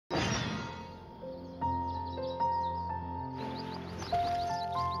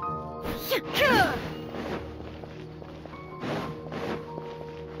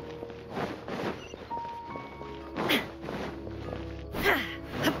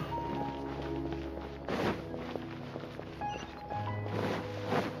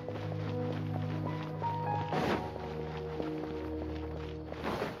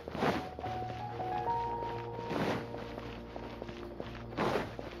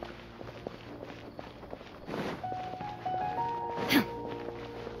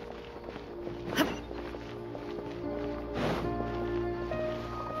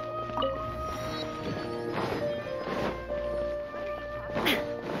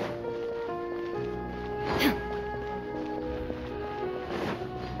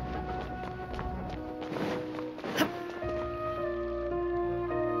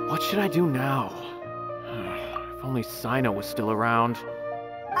What should I do now? If only Cyno was still around.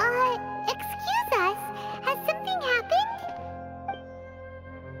 Excuse us. Has something happened?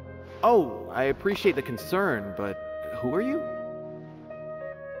 Oh, I appreciate the concern, but who are you?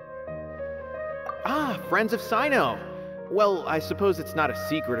 Ah, friends of Cyno! Well, I suppose it's not a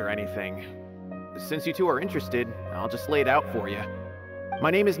secret or anything. Since you two are interested, I'll just lay it out for you.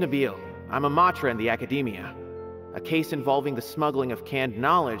 My name is Nabil. I'm a Matra in the academia. A case involving the smuggling of canned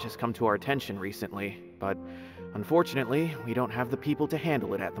knowledge has come to our attention recently, but unfortunately, we don't have the people to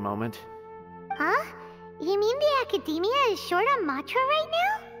handle it at the moment. Huh? You mean the academia is short on Matra right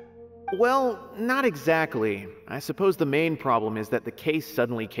now? Well, not exactly. I suppose the main problem is that the case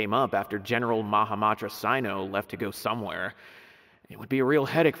suddenly came up after General Mahamatra Cyno left to go somewhere. It would be a real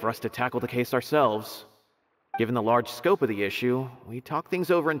headache for us to tackle the case ourselves. Given the large scope of the issue, we talked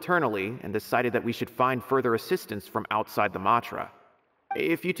things over internally and decided that we should find further assistance from outside the Matra.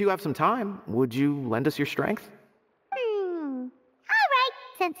 If you two have some time, would you lend us your strength? Alright,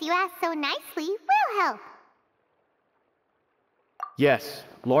 since you asked so nicely, we'll help. Yes,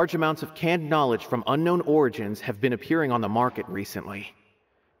 large amounts of canned knowledge from unknown origins have been appearing on the market recently.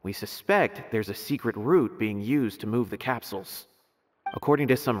 We suspect there's a secret route being used to move the capsules. According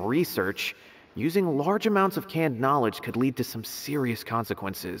to some research, using large amounts of canned knowledge could lead to some serious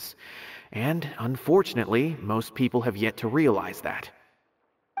consequences, and unfortunately, most people have yet to realize that.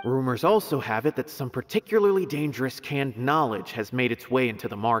 Rumors also have it that some particularly dangerous canned knowledge has made its way into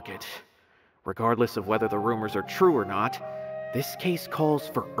the market. Regardless of whether the rumors are true or not, this case calls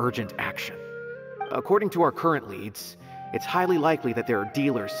for urgent action. According to our current leads, it's highly likely that there are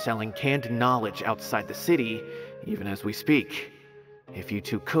dealers selling canned knowledge outside the city, even as we speak. If you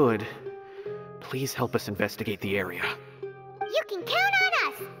two could, please help us investigate the area. You can count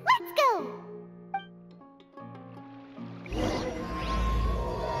on us! Let's go!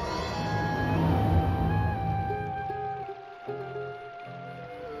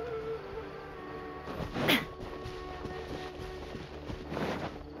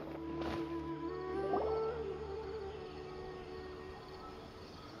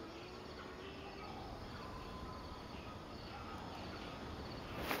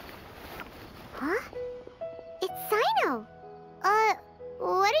 Huh? It's Cyno!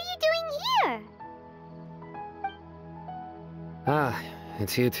 What are you doing here? Ah,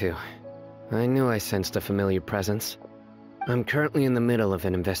 it's you two. I knew I sensed a familiar presence. I'm currently in the middle of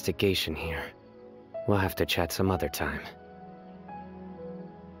an investigation here. We'll have to chat some other time.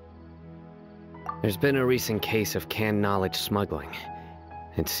 There's been a recent case of canned knowledge smuggling.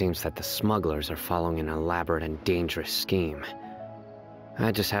 It seems that the smugglers are following an elaborate and dangerous scheme.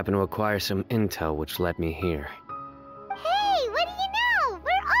 I just happened to acquire some intel which led me here. Hey, what do you know?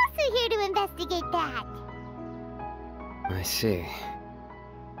 We're also here to investigate that. I see.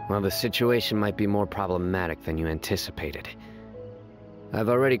 Well, the situation might be more problematic than you anticipated. I've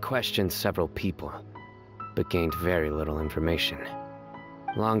already questioned several people, but gained very little information.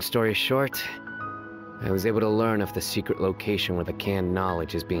 Long story short, I was able to learn of the secret location where the canned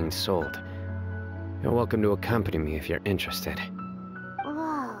knowledge is being sold. You're welcome to accompany me if you're interested.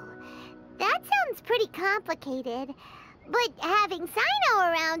 Whoa, that sounds pretty complicated. But having Cyno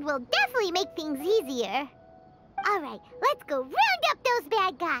around will definitely make things easier. Alright, let's go round up those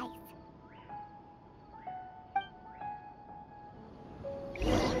bad guys.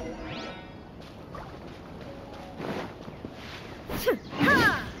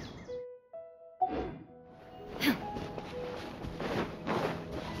 Ha!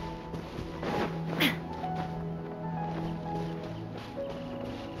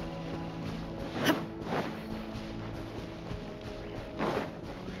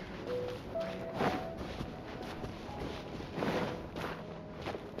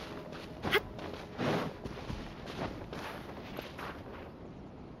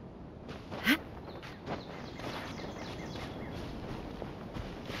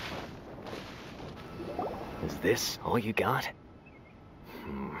 this all you got?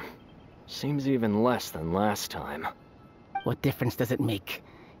 Seems even less than last time. What difference does it make?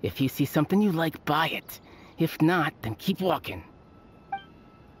 If you see something you like, buy it. If not, then keep walking.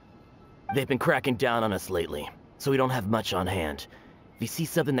 They've been cracking down on us lately, so we don't have much on hand. If you see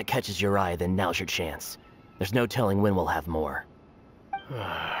something that catches your eye, then now's your chance. There's no telling when we'll have more.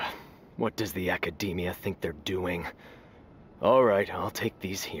 What does the academia think they're doing? Alright, I'll take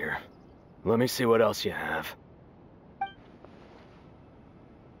these here. Let me see what else you have.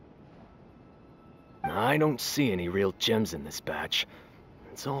 I don't see any real gems in this batch.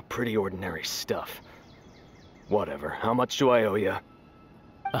 It's all pretty ordinary stuff. Whatever, how much do I owe you?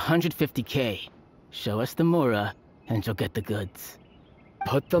 150K. Show us the Mora, and you'll get the goods.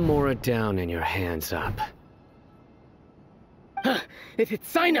 Put the Mora down and your hands up. It's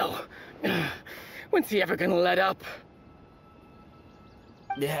Cyno! When's he ever gonna let up?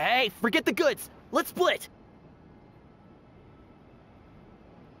 Hey, forget the goods! Let's split!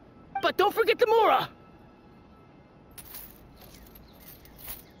 But don't forget the Mora!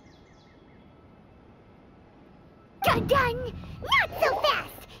 Dun-dun! Not so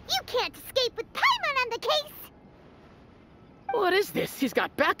fast! You can't escape with Paimon on the case! What is this? He's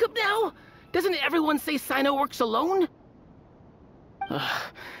got backup now? Doesn't everyone say Cyno works alone?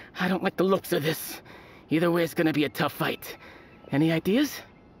 I don't like the looks of this. Either way, it's gonna be a tough fight. Any ideas?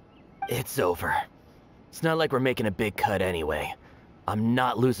 It's over. It's not like we're making a big cut anyway. I'm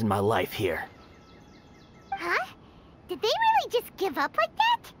not losing my life here. Huh? Did they really just give up like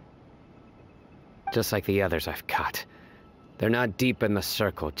that? Just like the others I've cut. They're not deep in the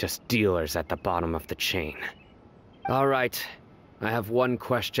circle, just dealers at the bottom of the chain. Alright, I have one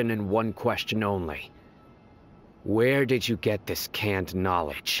question and one question only. Where did you get this canned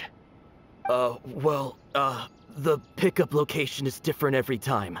knowledge? The pickup location is different every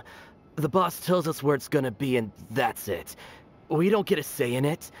time. The boss tells us where it's gonna be and that's it. We don't get a say in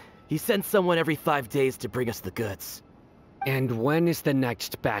it. He sends someone every 5 days to bring us the goods. And when is the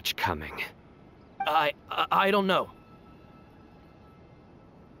next batch coming? I don't know.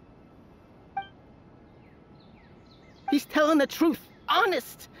 He's telling the truth.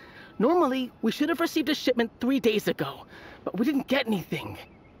 Honest. Normally, we should have received a shipment 3 days ago, but we didn't get anything.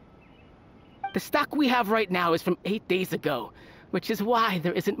 The stock we have right now is from 8 days ago, which is why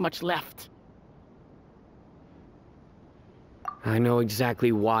there isn't much left. I know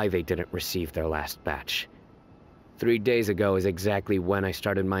exactly why they didn't receive their last batch. 3 days ago is exactly when I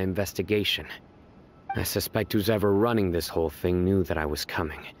started my investigation. I suspect who's ever running this whole thing knew that I was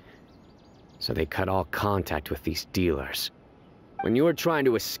coming. So they cut all contact with these dealers. When you were trying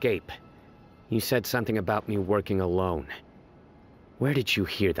to escape, you said something about me working alone. Where did you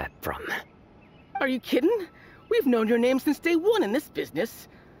hear that from? Are you kidding? We've known your name since day one in this business.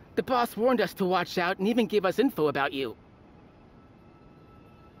 The boss warned us to watch out and even gave us info about you.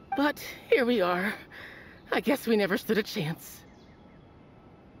 But here we are. I guess we never stood a chance.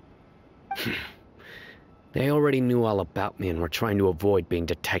 They already knew all about me and were trying to avoid being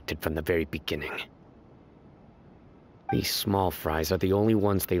detected from the very beginning. These small fries are the only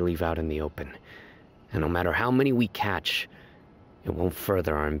ones they leave out in the open. And no matter how many we catch, it won't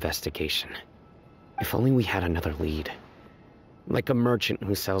further our investigation. If only we had another lead. Like a merchant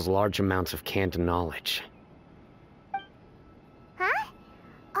who sells large amounts of canned knowledge. Huh?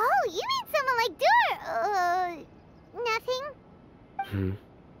 Oh, you mean someone like nothing?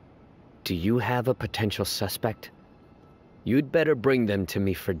 Do you have a potential suspect? You'd better bring them to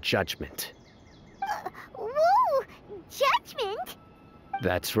me for judgment. Whoa! Judgment?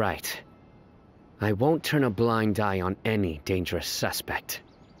 That's right. I won't turn a blind eye on any dangerous suspect.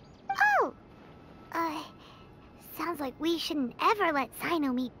 Oh! Sounds like we shouldn't ever let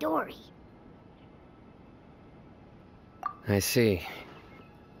Cyno meet Dory. I see.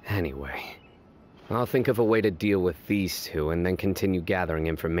 Anyway, I'll think of a way to deal with these two and then continue gathering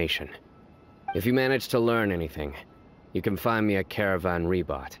information. If you manage to learn anything, you can find me at Caravan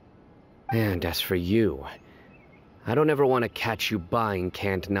Rebot. And as for you, I don't ever want to catch you buying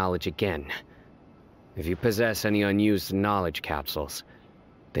canned knowledge again. If you possess any unused knowledge capsules,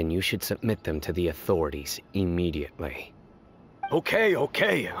 then you should submit them to the authorities immediately. Okay,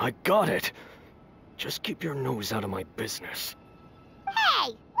 I got it. Just keep your nose out of my business.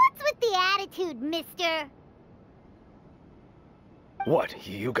 Hey! What's with the attitude, mister? What,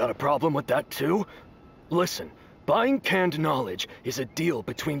 you got a problem with that too? Listen, buying canned knowledge is a deal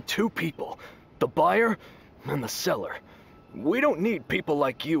between two people, the buyer and the seller. We don't need people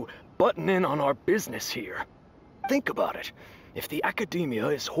like you butting in on our business here. Think about it. If the academia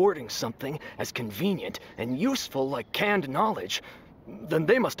is hoarding something as convenient and useful like canned knowledge, Then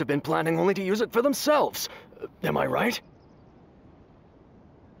they must have been planning only to use it for themselves. Am I right?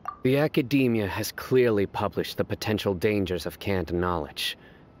 The academia has clearly published the potential dangers of canned knowledge.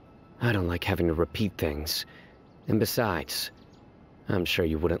 I don't like having to repeat things. And besides, I'm sure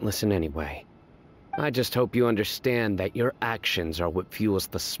you wouldn't listen anyway. I just hope you understand that your actions are what fuels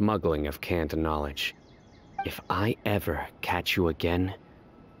the smuggling of canned knowledge. If I ever catch you again,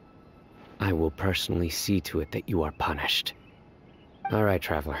 I will personally see to it that you are punished. All right,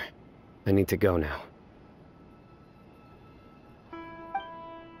 Traveler. I need to go now.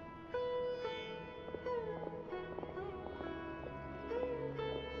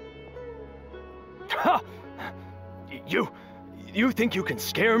 Ha! You think you can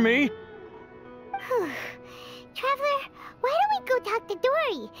scare me? Traveler, why don't we go talk to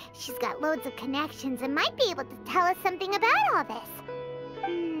Dory? She's got loads of connections and might be able to tell us something about all this.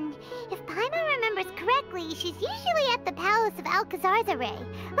 If Paimon remembers correctly, she's usually at the Palace of Alcazar's array.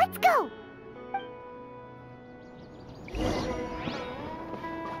 Let's go!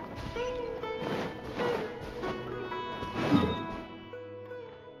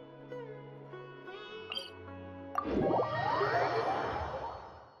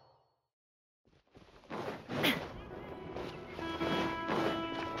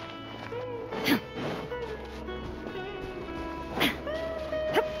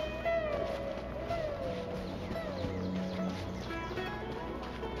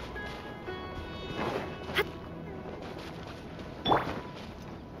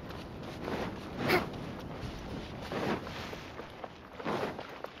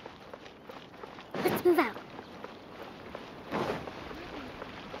 Let's move out.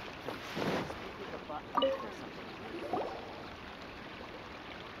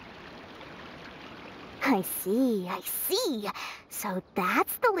 I see. So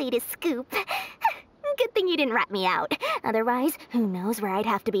that's the latest scoop. Good thing you didn't rat me out. Otherwise, who knows where I'd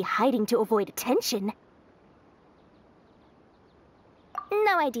have to be hiding to avoid attention.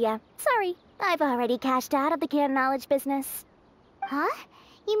 No idea. Sorry. I've already cashed out of the canned knowledge business. Huh?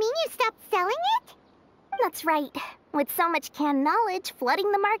 You mean you stopped selling it? That's right. With so much canned knowledge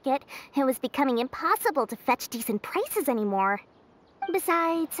flooding the market, it was becoming impossible to fetch decent prices anymore.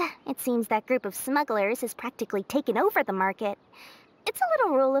 Besides, it seems that group of smugglers has practically taken over the market. It's a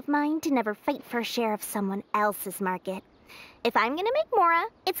little rule of mine to never fight for a share of someone else's market. If I'm gonna make Mora,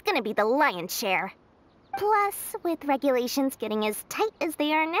 it's gonna be the lion's share. Plus, with regulations getting as tight as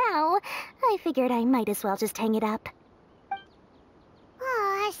they are now, I figured I might as well just hang it up.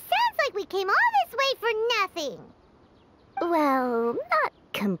 Sounds like we came all this way for nothing. Well, not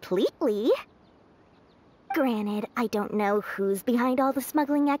completely. Granted, I don't know who's behind all the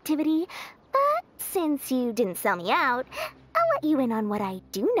smuggling activity, but since you didn't sell me out, I'll let you in on what I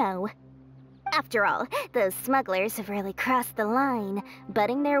do know. After all, those smugglers have really crossed the line,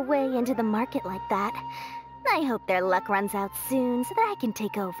 butting their way into the market like that. I hope their luck runs out soon so that I can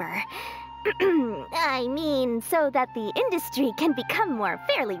take over. I mean, so that the industry can become more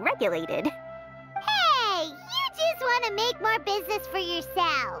fairly regulated. Hey, you just want to make more business for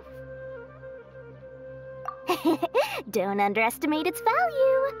yourself. Don't underestimate its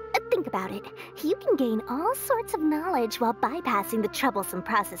value. Think about it. You can gain all sorts of knowledge while bypassing the troublesome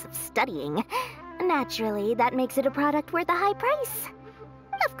process of studying. Naturally, that makes it a product worth a high price.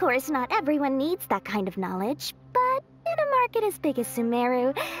 Of course, not everyone needs that kind of knowledge, but in a market as big as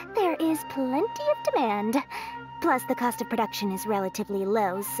Sumeru, there is plenty of demand. Plus, the cost of production is relatively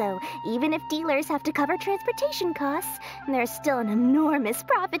low, so even if dealers have to cover transportation costs, there's still an enormous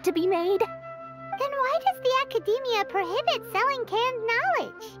profit to be made. Then why does the academia prohibit selling canned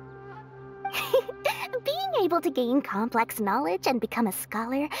knowledge? Being able to gain complex knowledge and become a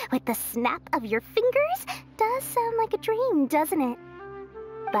scholar with the snap of your fingers does sound like a dream, doesn't it?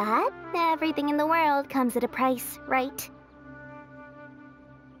 But everything in the world comes at a price, right?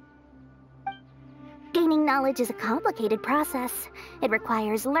 Gaining knowledge is a complicated process. It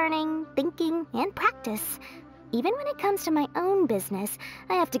requires learning, thinking, and practice. Even when it comes to my own business,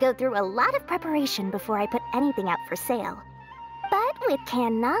 I have to go through a lot of preparation before I put anything out for sale. But with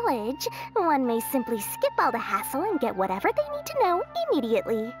canned knowledge, one may simply skip all the hassle and get whatever they need to know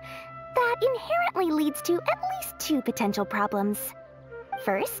immediately. That inherently leads to at least two potential problems.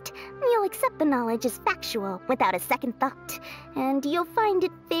 First, you'll accept the knowledge as factual without a second thought, and you'll find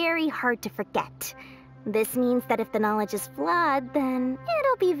it very hard to forget. This means that if the knowledge is flawed, then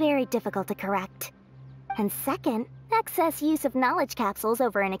it'll be very difficult to correct. And second, excess use of knowledge capsules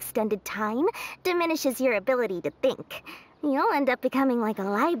over an extended time diminishes your ability to think. You'll end up becoming like a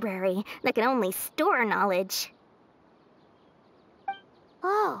library that can only store knowledge.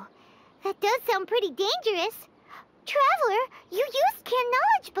 Oh, that does sound pretty dangerous. Traveler, you used canned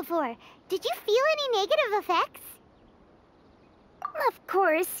knowledge before. Did you feel any negative effects? Of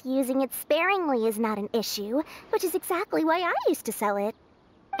course, using it sparingly is not an issue, which is exactly why I used to sell it.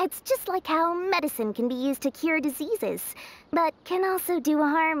 It's just like how medicine can be used to cure diseases, but can also do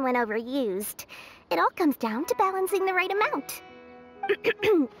harm when overused. It all comes down to balancing the right amount.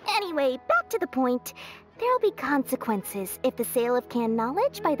 Anyway, back to the point. There'll be consequences if the sale of canned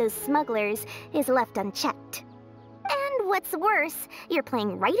knowledge by those smugglers is left unchecked. And what's worse, you're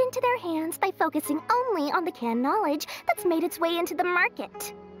playing right into their hands by focusing only on the canned knowledge that's made its way into the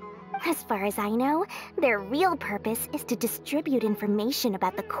market. As far as I know, their real purpose is to distribute information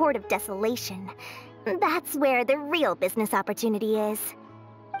about the Court of Desolation. That's where the real business opportunity is.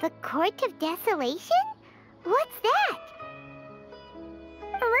 The Court of Desolation? What's that?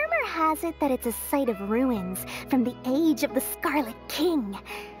 Rumor has it that it's a site of ruins from the age of the Scarlet King.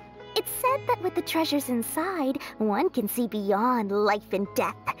 It's said that with the treasures inside, one can see beyond life and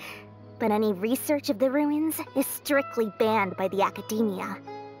death. But any research of the ruins is strictly banned by the academia.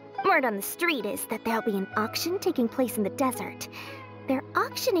 Word on the street is that there'll be an auction taking place in the desert. They're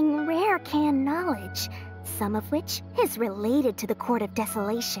auctioning rare canned knowledge, some of which is related to the Court of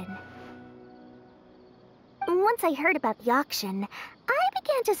Desolation. Once I heard about the auction, I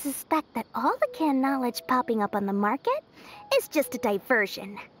began to suspect that all the canned knowledge popping up on the market is just a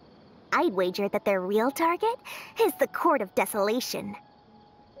diversion. I'd wager that their real target is the Court of Desolation.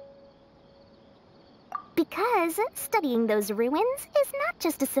 Because studying those ruins is not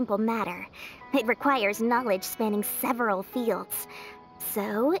just a simple matter. It requires knowledge spanning several fields.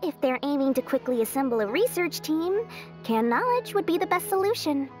 So, if they're aiming to quickly assemble a research team, canned knowledge would be the best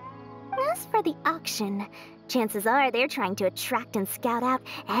solution. As for the auction, chances are they're trying to attract and scout out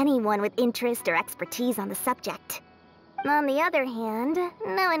anyone with interest or expertise on the subject. On the other hand,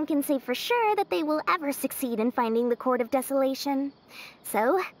 no one can say for sure that they will ever succeed in finding the Court of Desolation.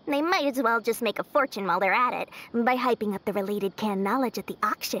 So, they might as well just make a fortune while they're at it by hyping up the related canned knowledge at the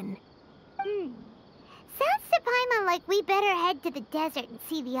auction. Sounds to Paimon like we better head to the desert and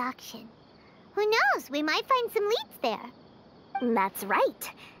see the auction. Who knows, we might find some leads there. That's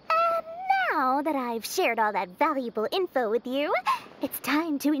right. And now that I've shared all that valuable info with you, it's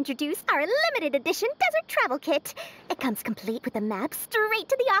time to introduce our limited edition desert travel kit. It comes complete with a map straight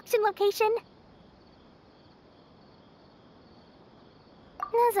to the auction location.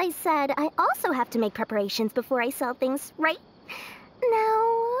 As I said, I also have to make preparations before I sell things, right?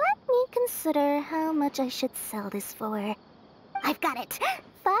 Now, let me consider how much I should sell this for. I've got it!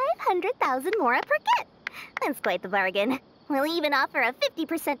 500,000 mora per kit! That's quite the bargain. We'll even offer a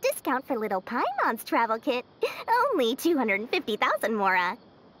 50% discount for little Paimon's travel kit. Only 250,000 mora.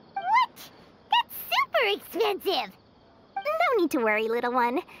 What? That's super expensive! No need to worry, little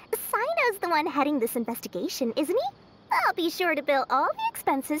one. Cyno's the one heading this investigation, isn't he? I'll be sure to bill all the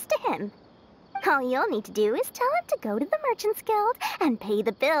expenses to him. All you'll need to do is tell him to go to the Merchants Guild and pay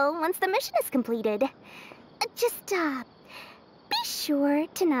the bill once the mission is completed. Just, be sure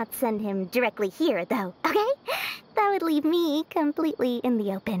to not send him directly here, though, okay? That would leave me completely in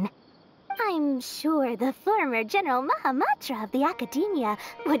the open. I'm sure the former General Mahamatra of the Academia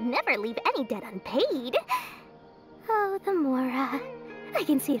would never leave any debt unpaid. Oh, the Mora. I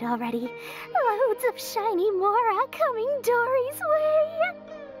can see it already. Loads of shiny Mora coming Dory's way.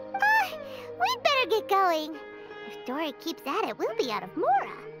 We'd better get going. If Dory keeps at it, we'll be out of Mora.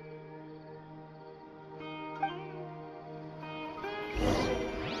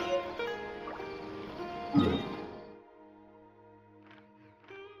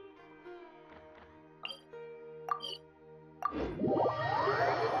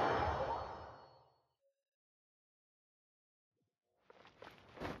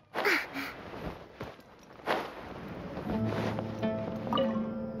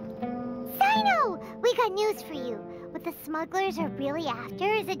 We got news for you. What the smugglers are really after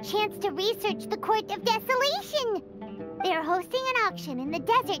is a chance to research the Court of Desolation. They're hosting an auction in the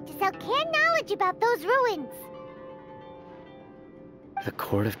desert to sell canned knowledge about those ruins. The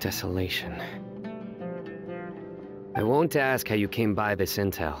Court of Desolation. I won't ask how you came by this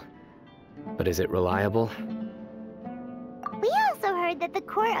intel, but is it reliable? We also heard that the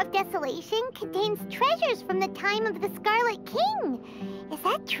Court of Desolation contains treasures from the time of the Scarlet King. Is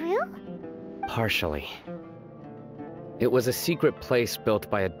that true? Partially. It was a secret place built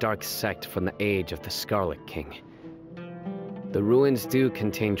by a dark sect from the age of the Scarlet King. The ruins do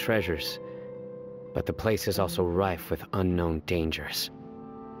contain treasures, but the place is also rife with unknown dangers.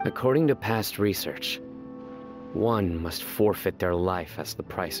 According to past research, one must forfeit their life as the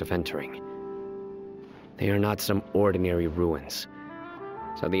price of entering. They are not some ordinary ruins.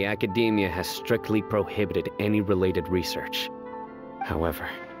 So the academia has strictly prohibited any related research. However,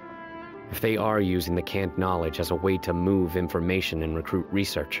 if they are using the canned knowledge as a way to move information and recruit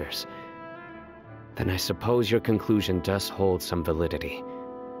researchers, then I suppose your conclusion does hold some validity.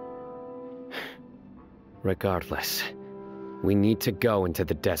 Regardless, we need to go into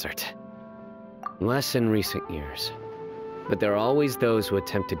the desert. Less in recent years, but there are always those who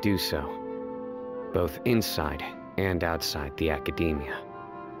attempt to do so, both inside and outside the academia.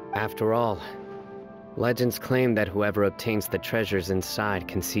 After all, legends claim that whoever obtains the treasures inside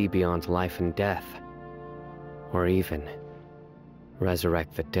can see beyond life and death, or even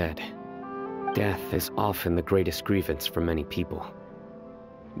resurrect the dead. Death is often the greatest grievance for many people.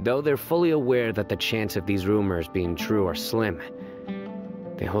 Though they're fully aware that the chance of these rumors being true are slim,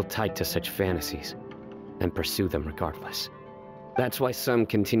 they hold tight to such fantasies and pursue them regardless. That's why some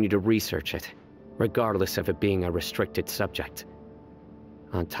continue to research it, regardless of it being a restricted subject.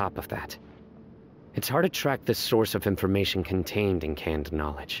 On top of that, it's hard to track the source of information contained in canned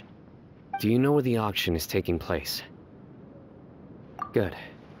knowledge. Do you know where the auction is taking place? Good.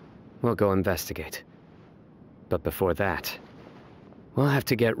 We'll go investigate. But before that, we'll have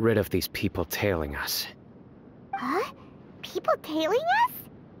to get rid of these people tailing us. Huh? People tailing us?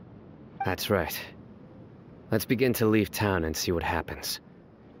 That's right. Let's begin to leave town and see what happens.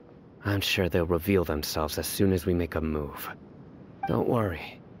 I'm sure they'll reveal themselves as soon as we make a move. Don't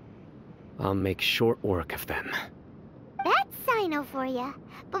worry. I'll make short work of them. That's Cyno for ya.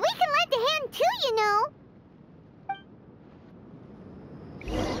 But we can lend a hand too, you know.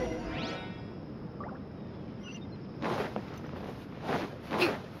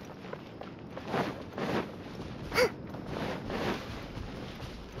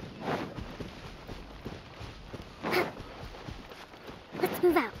 Let's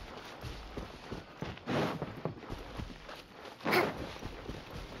move out.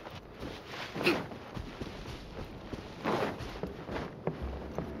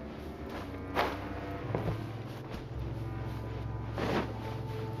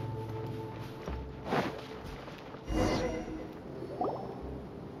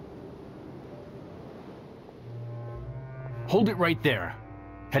 Hold it right there.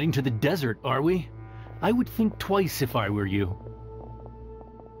 Heading to the desert, are we? I would think twice if I were you.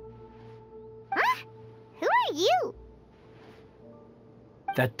 Huh? Who are you?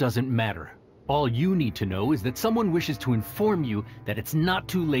 That doesn't matter. All you need to know is that someone wishes to inform you that it's not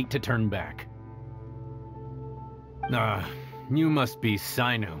too late to turn back. You must be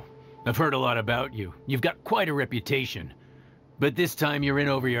Cyno. I've heard a lot about you. You've got quite a reputation. But this time you're in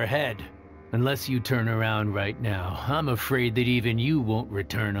over your head. Unless you turn around right now, I'm afraid that even you won't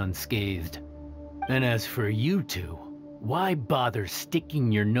return unscathed. And as for you two, why bother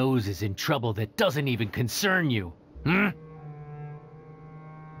sticking your noses in trouble that doesn't even concern you?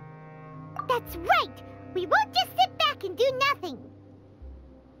 That's right! We won't just sit back and do nothing!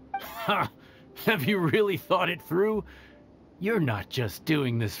 Ha! Have you really thought it through? You're not just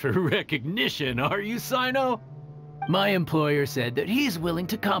doing this for recognition, are you, Cyno? My employer said that he's willing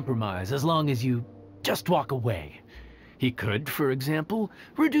to compromise as long as you just walk away. He could, for example,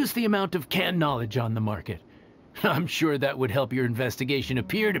 reduce the amount of canned knowledge on the market. I'm sure that would help your investigation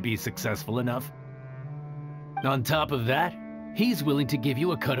appear to be successful enough. On top of that, he's willing to give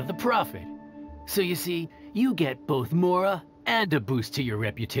you a cut of the profit. So you see, you get both Mora and a boost to your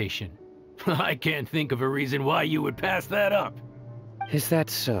reputation. I can't think of a reason why you would pass that up. Is that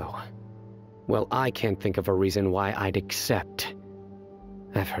so? Well, I can't think of a reason why I'd accept.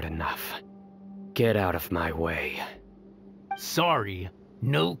 I've heard enough. Get out of my way. Sorry,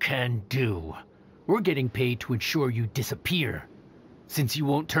 no can do. We're getting paid to ensure you disappear. Since you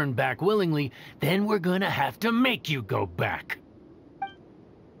won't turn back willingly, then we're gonna have to make you go back.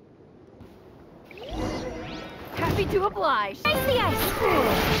 Happy to oblige. Ice the ice.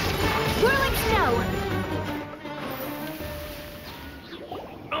 Whirling snow.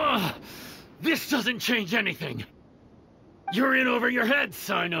 Ugh! This doesn't change anything. You're in over your head,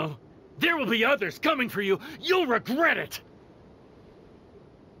 Cyno. There will be others coming for you. You'll regret it.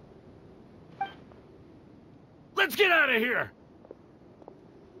 Let's get out of here.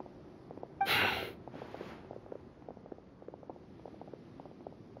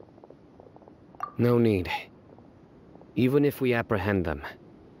 No need. Even if we apprehend them,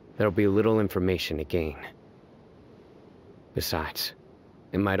 there'll be little information to gain. Besides,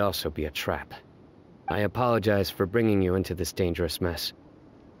 it might also be a trap. I apologize for bringing you into this dangerous mess.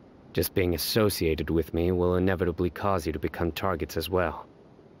 Just being associated with me will inevitably cause you to become targets as well.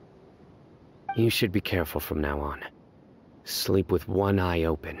 You should be careful from now on. Sleep with one eye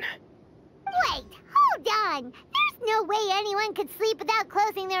open. Wait, hold on! There's no way anyone could sleep without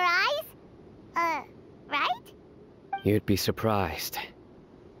closing their eyes. Right? You'd be surprised.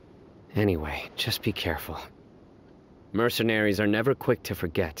 Anyway, just be careful. Mercenaries are never quick to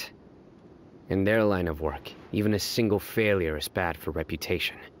forget. In their line of work, even a single failure is bad for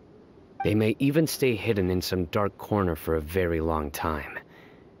reputation. They may even stay hidden in some dark corner for a very long time,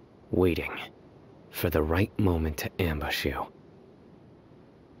 waiting for the right moment to ambush you.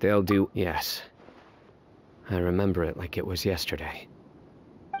 They'll do... Yes. I remember it like it was yesterday.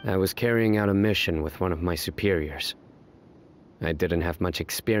 I was carrying out a mission with one of my superiors. I didn't have much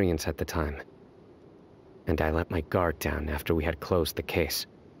experience at the time, and I let my guard down after we had closed the case.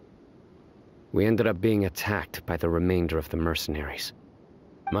 We ended up being attacked by the remainder of the mercenaries.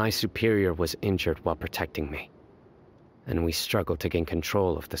 My superior was injured while protecting me, and we struggled to gain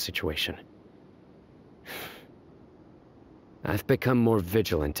control of the situation. I've become more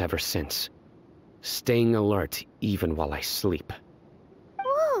vigilant ever since, staying alert even while I sleep.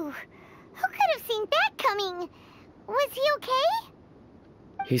 Whoa! Who could have seen that coming? Was he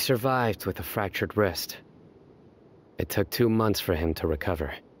okay? He survived with a fractured wrist. It took 2 months for him to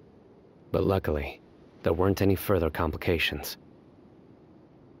recover. But luckily, there weren't any further complications.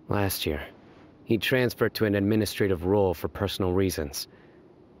 Last year, he transferred to an administrative role for personal reasons,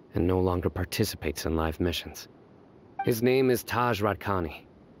 and no longer participates in live missions. His name is Taj Radkani,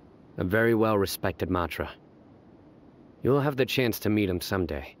 a very well-respected Matra. You'll have the chance to meet him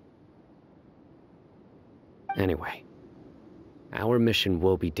someday. Anyway, our mission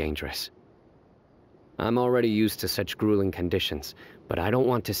will be dangerous. I'm already used to such grueling conditions, but I don't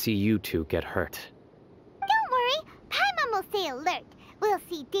want to see you two get hurt. Don't worry, Paimon will stay alert. We'll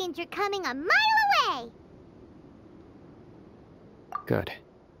see danger coming a mile away. Good.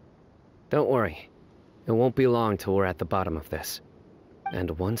 Don't worry. It won't be long till we're at the bottom of this.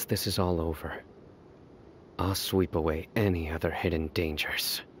 And once this is all over, I'll sweep away any other hidden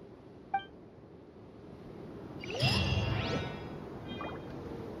dangers.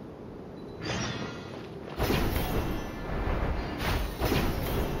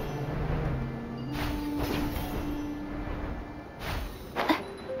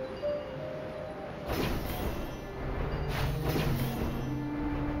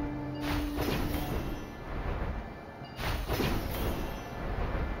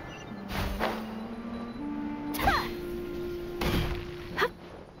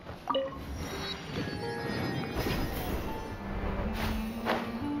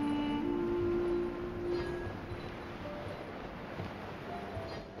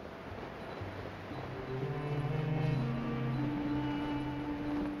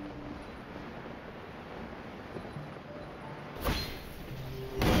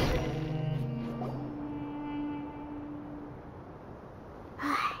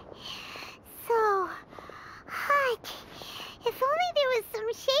 So hot. If only there was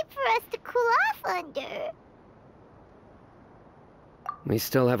some shade for us to cool off under. We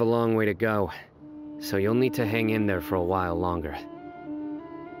still have a long way to go, so you'll need to hang in there for a while longer.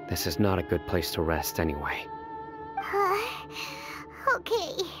 This is not a good place to rest anyway.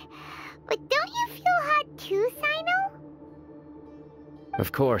 Okay. But don't you feel hot too, Cyno?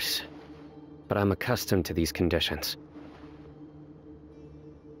 Of course, but I'm accustomed to these conditions.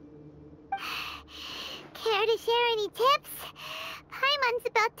 Care to share any tips? Paimon's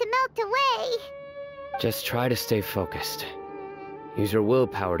about to melt away. Just try to stay focused. Use your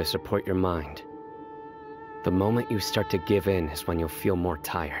willpower to support your mind. The moment you start to give in is when you'll feel more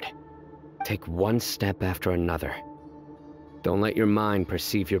tired. Take one step after another. Don't let your mind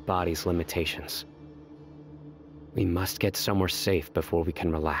perceive your body's limitations. We must get somewhere safe before we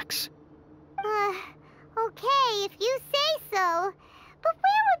can relax. Okay, if you say so. But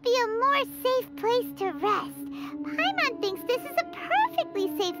where would be a more safe place to rest? Paimon thinks this is a perfectly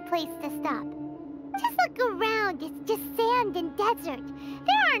safe place to stop. Just look around, it's just sand and desert.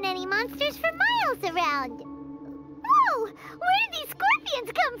 There aren't any monsters for miles around. Whoa! Where did these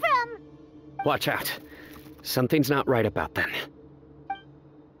scorpions come from? Watch out. Something's not right about them.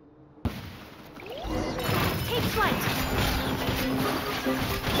 Take flight!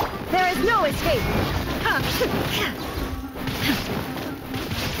 There is no escape!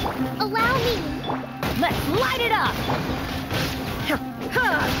 Allow me! Let's light it up!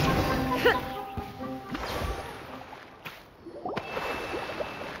 Whew.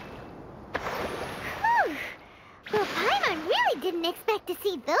 Well, Paimon really didn't expect to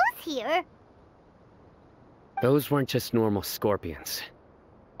see those here. Those weren't just normal scorpions.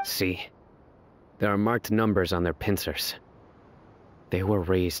 See? There are marked numbers on their pincers. They were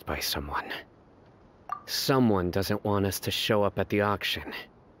raised by someone. Someone doesn't want us to show up at the auction.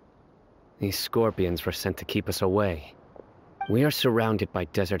 These scorpions were sent to keep us away. We are surrounded by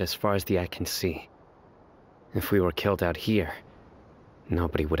desert as far as the eye can see. If we were killed out here,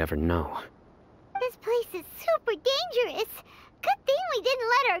 nobody would ever know. This place is super dangerous. Good thing we didn't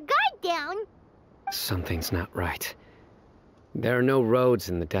let our guard down. Something's not right. There are no roads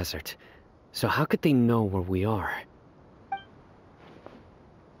in the desert, so how could they know where we are?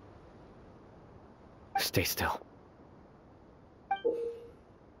 Stay still.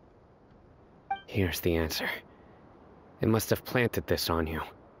 Here's the answer. It must have planted this on you.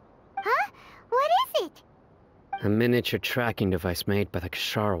 Huh? What is it? A miniature tracking device made by the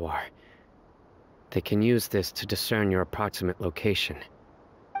Ksharawar. They can use this to discern your approximate location.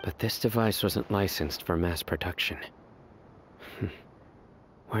 But this device wasn't licensed for mass production.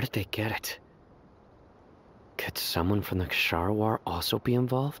 Where did they get it? Could someone from the Ksharawar also be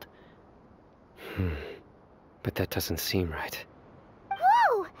involved? But that doesn't seem right.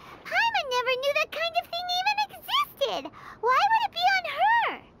 Whoa! Paimon never knew that kind of thing even existed! Why would it be on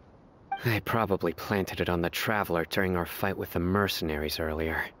her? They probably planted it on the Traveler during our fight with the mercenaries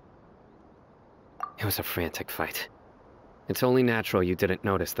earlier. It was a frantic fight. It's only natural you didn't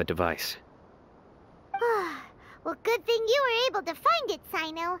notice the device. Well, good thing you were able to find it,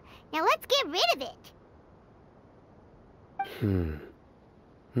 Cyno. Now let's get rid of it.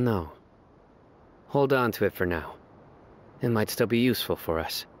 No. Hold on to it for now. It might still be useful for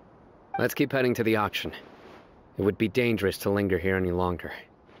us. Let's keep heading to the auction. It would be dangerous to linger here any longer.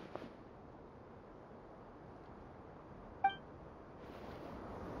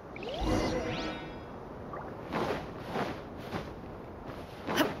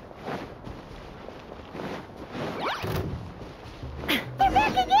 They're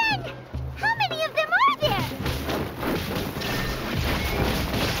back again! How many of them are there?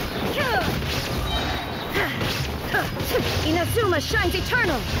 Inazuma shines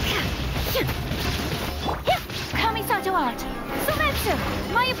eternal! Kamisato out! Sumetsu!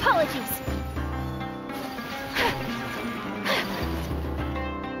 My apologies!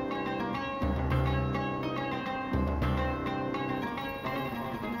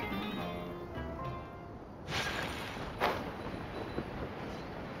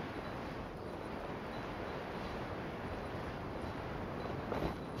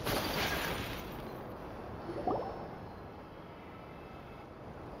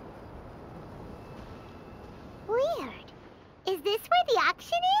 Weird. Is this where the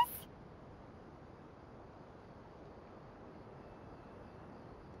auction is?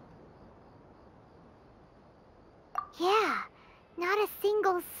 Yeah, not a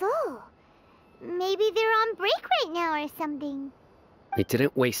single soul. Maybe they're on break right now or something. We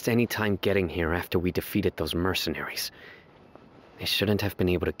didn't waste any time getting here after we defeated those mercenaries. They shouldn't have been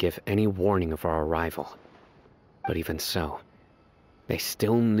able to give any warning of our arrival. But even so, they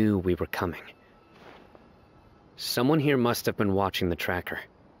still knew we were coming. Someone here must have been watching the tracker,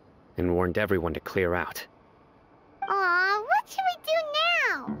 and warned everyone to clear out. Aw, what should we do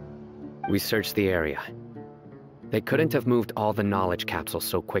now? We searched the area. They couldn't have moved all the knowledge capsules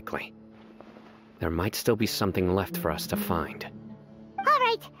so quickly. There might still be something left for us to find.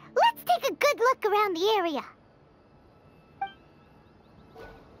 Alright, let's take a good look around the area.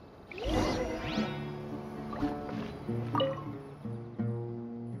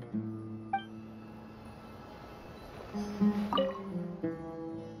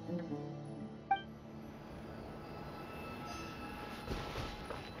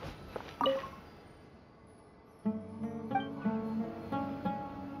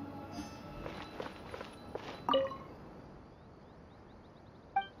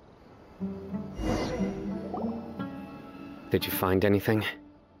 Did you find anything?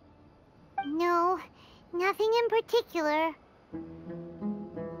 No, nothing in particular.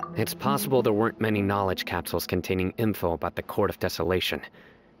 It's possible there weren't many knowledge capsules containing info about the Court of Desolation,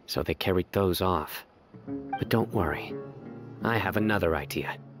 so they carried those off. But don't worry. I have another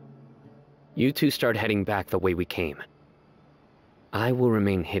idea. You two start heading back the way we came. I will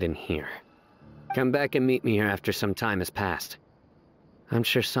remain hidden here. Come back and meet me here after some time has passed. I'm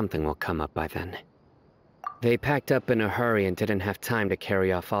sure something will come up by then. They packed up in a hurry and didn't have time to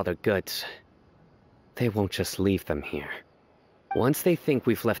carry off all their goods. They won't just leave them here. Once they think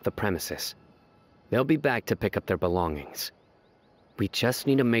we've left the premises, they'll be back to pick up their belongings. We just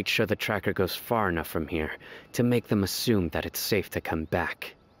need to make sure the tracker goes far enough from here to make them assume that it's safe to come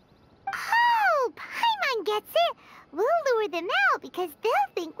back. Oh, Paimon gets it. We'll lure them out because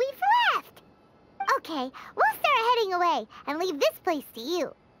they'll think we've left. Okay, we'll start heading away and leave this place to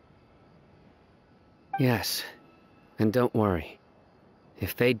you. Yes, and don't worry.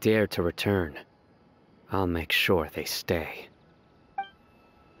 If they dare to return, I'll make sure they stay.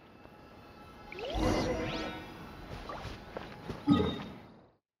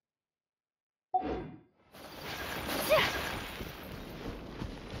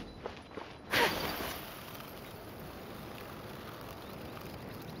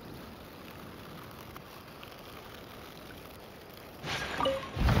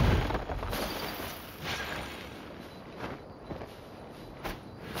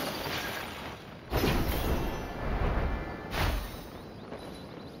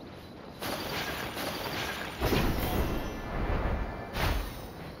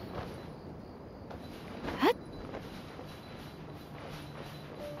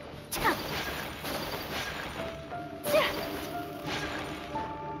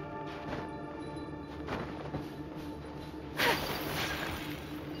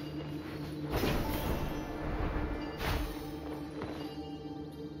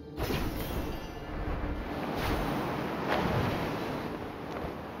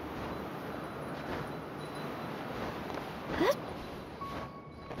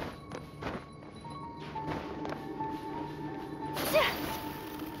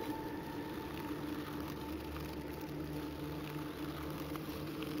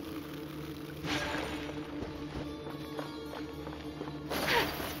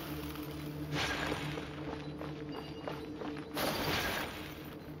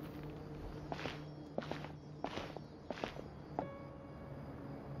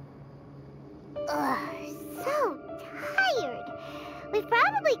 Ugh, so tired. We've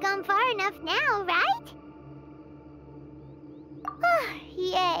probably gone far enough now, right?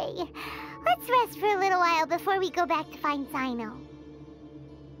 Yay. Let's rest for a little while before we go back to find Cyno.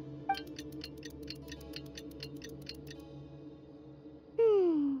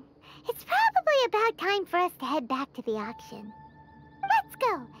 It's probably about time for us to head back to the auction. Let's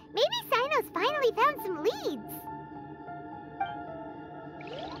go. Maybe Cyno's finally found some leads.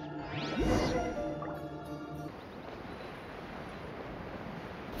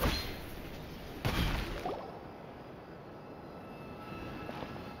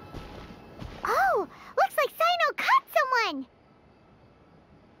 Oh, looks like Cyno caught someone!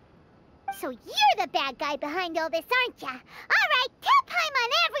 So you're the bad guy behind all this, aren't ya? All right, tell Paim on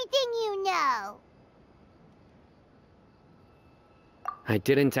everything you know! I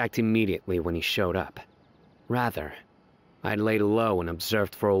didn't act immediately when he showed up. Rather, I laid low and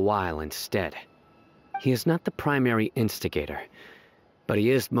observed for a while instead. He is not the primary instigator, but he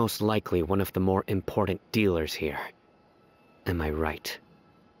is most likely one of the more important dealers here. Am I right?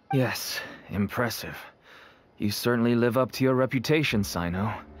 Yes, impressive. You certainly live up to your reputation,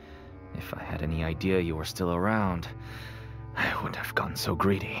 Cyno. If I had any idea you were still around, I wouldn't have gotten so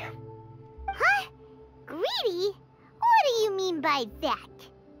greedy. Huh? Greedy? What do you mean by that?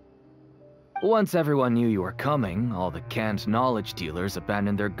 Once everyone knew you were coming, all the canned knowledge dealers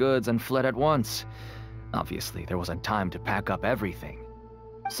abandoned their goods and fled at once. Obviously, there wasn't time to pack up everything.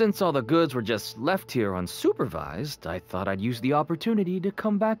 Since all the goods were just left here unsupervised, I thought I'd use the opportunity to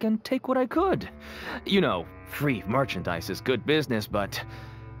come back and take what I could. You know, free merchandise is good business, but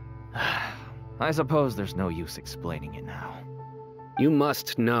I suppose there's no use explaining it now. You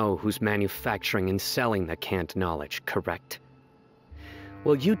must know who's manufacturing and selling the canned knowledge, correct?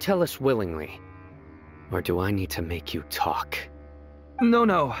 Will you tell us willingly? Or do I need to make you talk?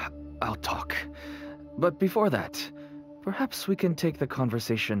 No, I'll talk. But before that, perhaps we can take the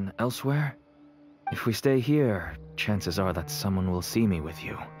conversation elsewhere? If we stay here, chances are that someone will see me with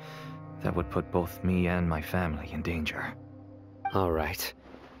you. That would put both me and my family in danger. All right.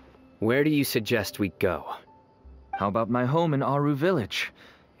 Where do you suggest we go? How about my home in Aru Village?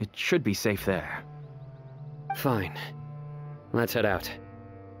 It should be safe there. Fine. Let's head out.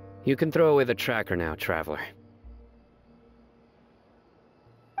 You can throw away the tracker now, Traveler.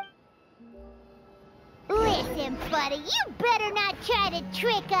 Listen, buddy, you better not try to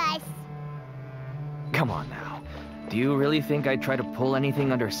trick us. Come on now. Do you really think I'd try to pull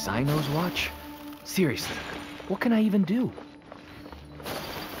anything under Cyno's watch? Seriously, what can I even do?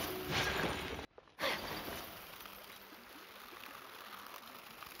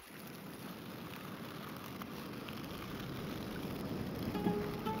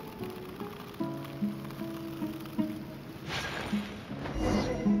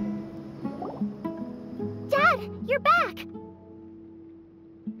 You're back!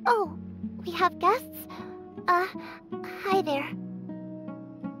 Oh, we have guests? Hi there.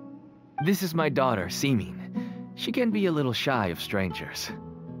 This is my daughter, Semin. She can be a little shy of strangers.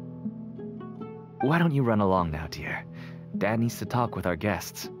 Why don't you run along now, dear? Dad needs to talk with our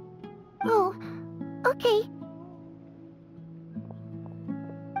guests. Oh, okay.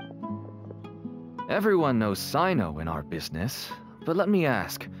 Everyone knows Cyno in our business, but let me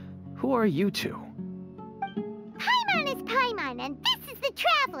ask, Who are you two? Paimon is Paimon, and this is the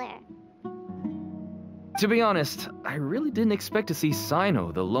Traveler. To be honest, I really didn't expect to see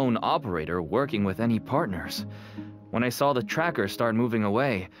Cyno, the lone operator, working with any partners. When I saw the tracker start moving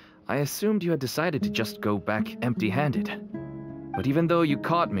away, I assumed you had decided to just go back empty-handed. But even though you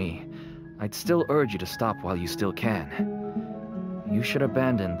caught me, I'd still urge you to stop while you still can. You should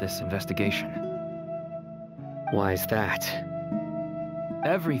abandon this investigation. Why is that?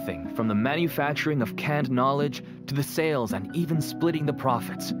 Everything from the manufacturing of canned knowledge to the sales and even splitting the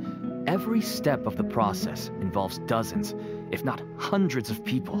profits. Every step of the process involves dozens, if not hundreds of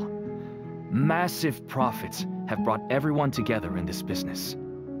people. Massive profits have brought everyone together in this business.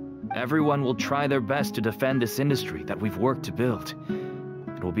 Everyone will try their best to defend this industry that we've worked to build.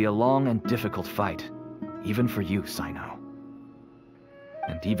 It will be a long and difficult fight, even for you, Cyno.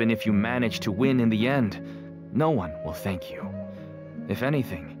 And even if you manage to win in the end, no one will thank you. If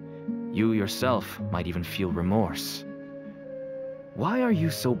anything, you yourself might even feel remorse. Why are you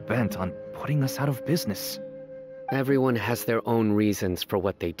so bent on putting us out of business? Everyone has their own reasons for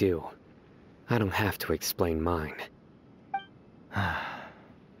what they do. I don't have to explain mine.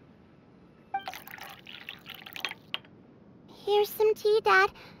 Here's some tea,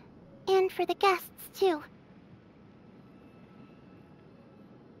 Dad. And for the guests, too.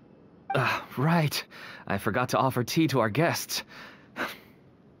 Right. I forgot to offer tea to our guests.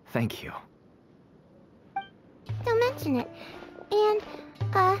 Thank you. Don't mention it. And,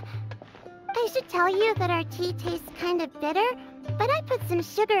 I should tell you that our tea tastes kind of bitter, but I put some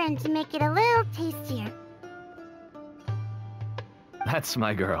sugar in to make it a little tastier. That's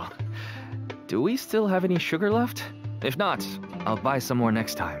my girl. Do we still have any sugar left? If not, I'll buy some more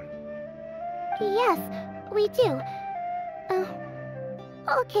next time. Yes, we do.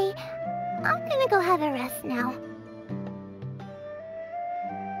 Okay. I'm gonna go have a rest now.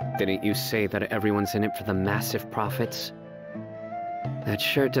 Didn't you say that everyone's in it for the massive profits? That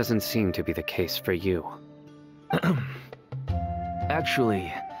sure doesn't seem to be the case for you.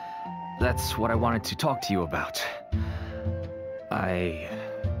 Actually, that's what I wanted to talk to you about. I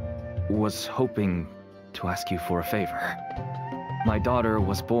was hoping to ask you for a favor. My daughter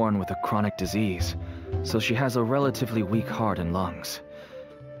was born with a chronic disease, so she has a relatively weak heart and lungs.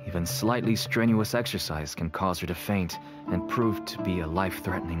 Even slightly strenuous exercise can cause her to faint and prove to be a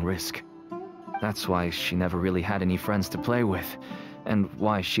life-threatening risk. That's why she never really had any friends to play with, and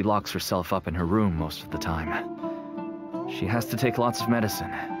why she locks herself up in her room most of the time. She has to take lots of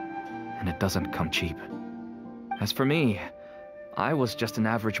medicine, and it doesn't come cheap. As for me, I was just an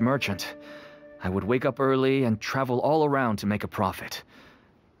average merchant. I would wake up early and travel all around to make a profit.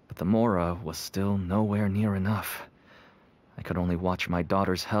 But the Mora was still nowhere near enough. I could only watch my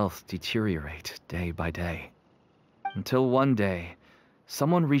daughter's health deteriorate day by day. Until one day,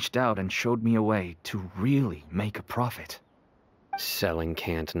 someone reached out and showed me a way to really make a profit. Selling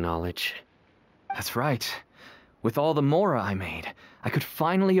canned knowledge. That's right. With all the Mora I made, I could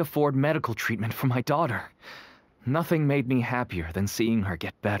finally afford medical treatment for my daughter. Nothing made me happier than seeing her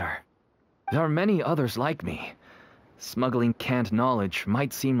get better. There are many others like me. Smuggling canned knowledge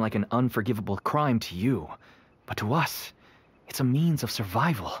might seem like an unforgivable crime to you, but to us, it's a means of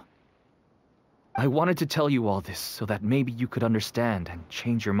survival. I wanted to tell you all this so that maybe you could understand and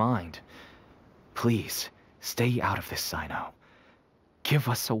change your mind. Please, stay out of this, Cyno. Give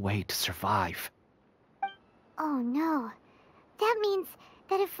us a way to survive. Oh no. That means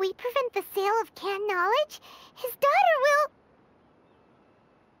that if we prevent the sale of canned knowledge, his daughter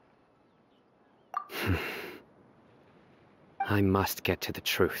will... I must get to the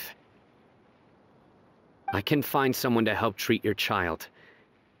truth. I can find someone to help treat your child,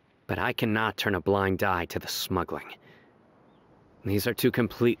 but I cannot turn a blind eye to the smuggling. These are two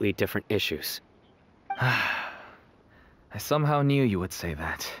completely different issues. I somehow knew you would say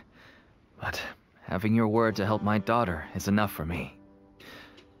that, but having your word to help my daughter is enough for me.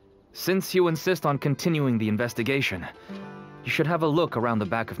 Since you insist on continuing the investigation, you should have a look around the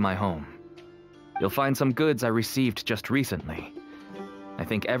back of my home. You'll find some goods I received just recently. I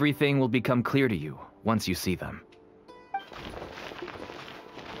think everything will become clear to you once you see them.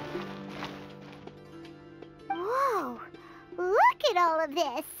 Whoa! Look at all of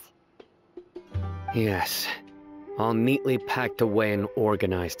this! Yes, all neatly packed away and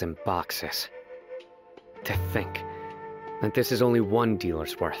organized in boxes. To think that this is only one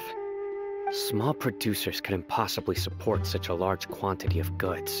dealer's worth. Small producers couldn't possibly support such a large quantity of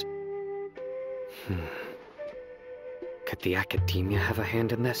goods. Could the academia have a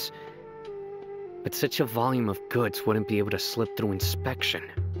hand in this? But such a volume of goods wouldn't be able to slip through inspection.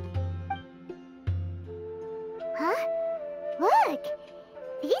 Huh? Look!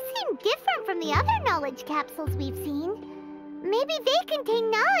 These seem the other knowledge capsules we've seen. Maybe they contain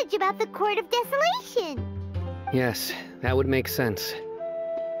knowledge about the Court of Desolation. Yes, that would make sense.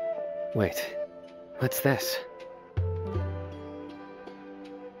 Wait, what's this?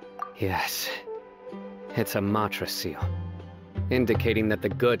 Yes, it's a Matra seal, indicating that the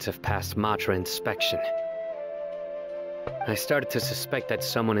goods have passed Matra inspection. I started to suspect that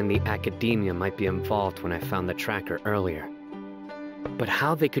someone in the academia might be involved when I found the tracker earlier. But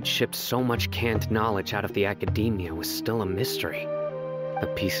how they could ship so much canned knowledge out of the academia was still a mystery.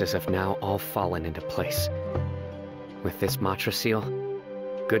 The pieces have now all fallen into place. With this Matra seal,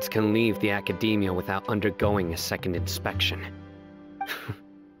 goods can leave the academia without undergoing a second inspection.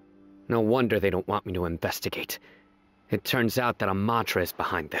 No wonder they don't want me to investigate. It turns out that a Matra is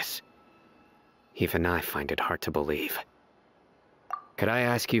behind this. Even I find it hard to believe. Could I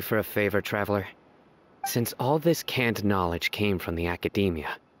ask you for a favor, Traveler? Since all this canned knowledge came from the academia,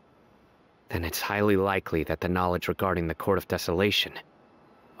 then it's highly likely that the knowledge regarding the Court of Desolation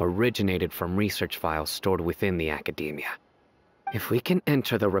originated from research files stored within the academia. If we can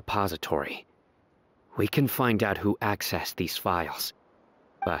enter the repository, we can find out who accessed these files.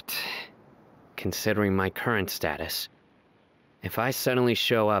 But, considering my current status, if I suddenly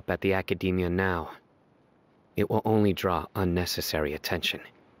show up at the academia now, it will only draw unnecessary attention.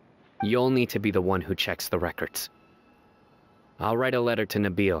 You'll need to be the one who checks the records. I'll write a letter to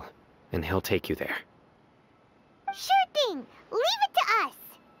Nabil, and he'll take you there. Sure thing! Leave it to us!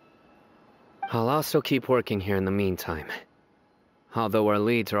 I'll also keep working here in the meantime. Although our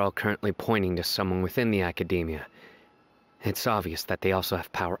leads are all currently pointing to someone within the academia, it's obvious that they also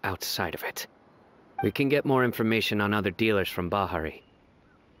have power outside of it. We can get more information on other dealers from Bahari.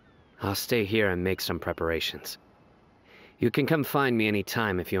 I'll stay here and make some preparations. You can come find me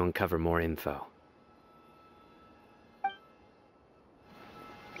anytime if you uncover more info.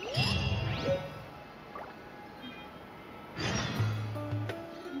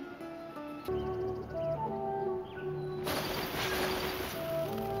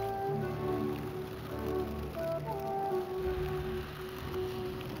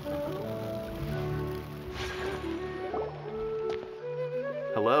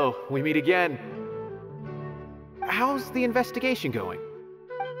 Hello, we meet again. How's the investigation going?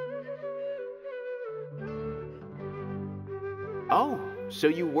 Oh, so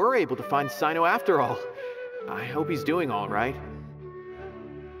you were able to find Cyno after all. I hope he's doing all right.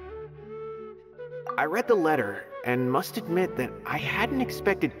 I read the letter, and must admit that I hadn't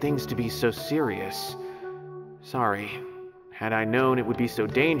expected things to be so serious. Sorry. Had I known it would be so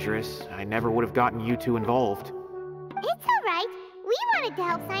dangerous, I never would have gotten you two involved. It's alright. We wanted to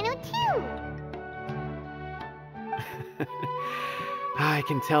help Cyno too. I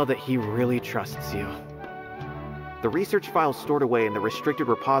can tell that he really trusts you. The research files stored away in the restricted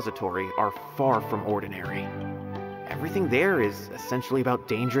repository are far from ordinary. Everything there is essentially about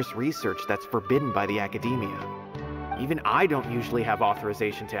dangerous research that's forbidden by the academia. Even I don't usually have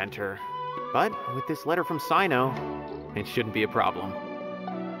authorization to enter, but with this letter from Cyno, it shouldn't be a problem.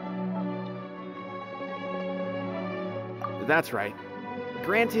 That's right.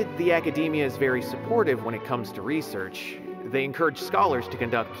 Granted, the academia is very supportive when it comes to research. They encourage scholars to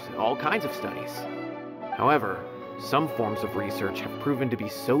conduct all kinds of studies. However, some forms of research have proven to be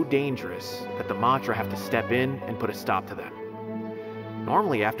so dangerous that the Matra have to step in and put a stop to them.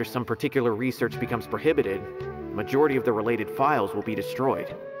 Normally, after some particular research becomes prohibited, the majority of the related files will be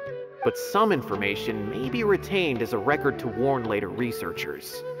destroyed. But some information may be retained as a record to warn later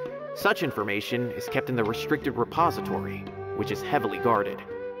researchers. Such information is kept in the restricted repository, which is heavily guarded.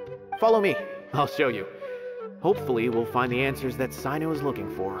 Follow me, I'll show you. Hopefully, we'll find the answers that Cyno is looking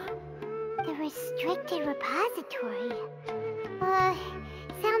for. The restricted repository.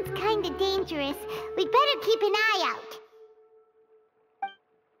 Sounds kinda dangerous. We'd better keep an eye out.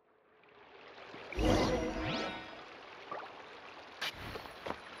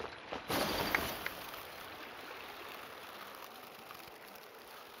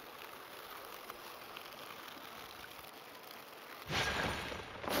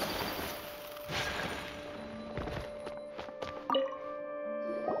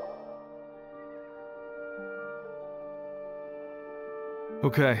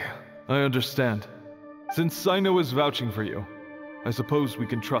 Okay, I understand. Since Cyno is vouching for you, I suppose we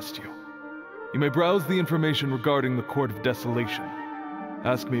can trust you. You may browse the information regarding the Court of Desolation.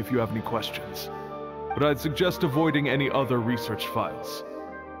 Ask me if you have any questions. But I'd suggest avoiding any other research files.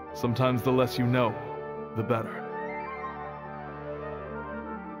 Sometimes the less you know, the better.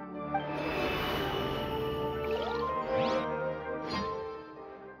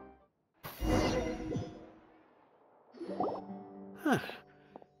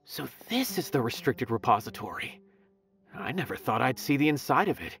 So this is the restricted repository. I never thought I'd see the inside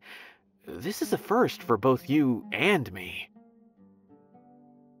of it. This is a first for both you and me.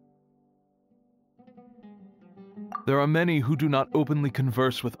 There are many who do not openly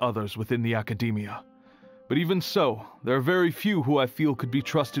converse with others within the academia. But even so, there are very few who I feel could be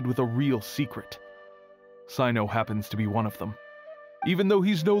trusted with a real secret. Cyno happens to be one of them. Even though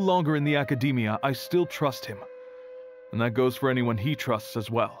he's no longer in the academia, I still trust him. And that goes for anyone he trusts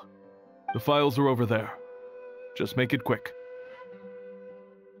as well. The files are over there. Just make it quick.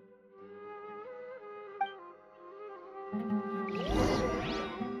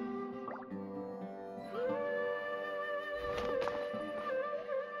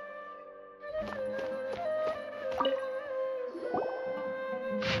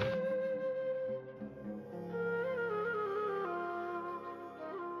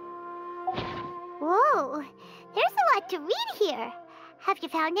 Whoa, there's a lot to read here. Have you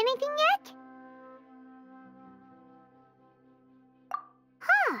found anything yet?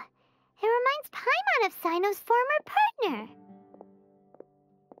 Huh, it reminds Paimon of Cyno's former partner.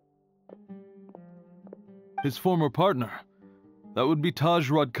 His former partner? That would be Taj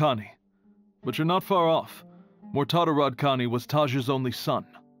Radkani. But you're not far off. Mortada Radkani was Taj's only son.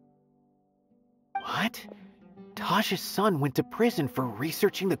 What? Taj's son went to prison for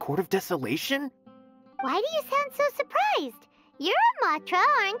researching the Court of Desolation? Why do you sound so surprised? You're a Matra,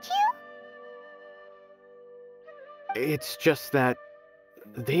 aren't you? It's just that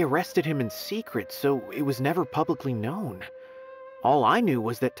they arrested him in secret, so it was never publicly known. All I knew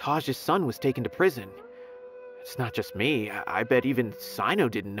was that Taj's son was taken to prison. It's not just me. I bet even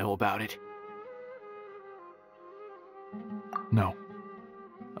Cyno didn't know about it. No.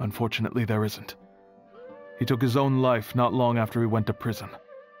 Unfortunately, there isn't. He took his own life not long after he went to prison.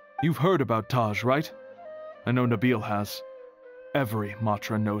 You've heard about Taj, right? I know Nabil has. Every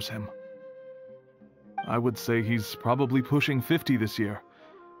Matra knows him. I would say he's probably pushing 50 this year,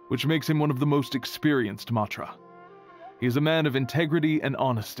 which makes him one of the most experienced Matra. He is a man of integrity and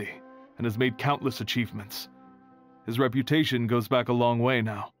honesty, and has made countless achievements. His reputation goes back a long way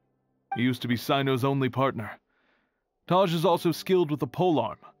now. He used to be Cyno's only partner. Taj is also skilled with the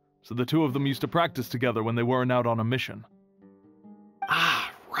polearm, so the two of them used to practice together when they weren't out on a mission. Ah,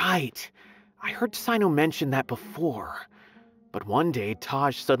 right. I heard Cyno mention that before. But one day,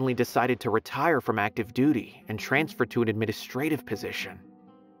 Taj suddenly decided to retire from active duty and transfer to an administrative position.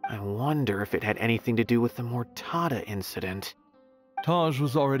 I wonder if it had anything to do with the Mortada incident. Taj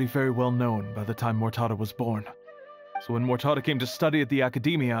was already very well known by the time Mortada was born. So when Mortada came to study at the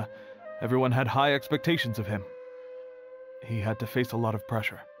academia, everyone had high expectations of him. He had to face a lot of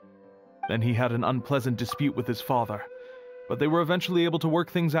pressure. Then he had an unpleasant dispute with his father, but they were eventually able to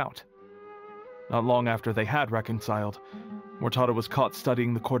work things out. Not long after they had reconciled, Mortada was caught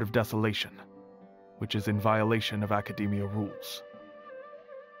studying the Court of Desolation, which is in violation of academia rules.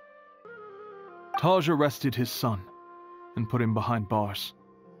 Taj arrested his son and put him behind bars.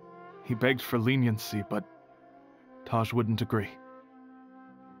 He begged for leniency, but Taj wouldn't agree.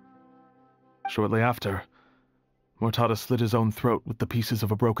 Shortly after, Mortada slit his own throat with the pieces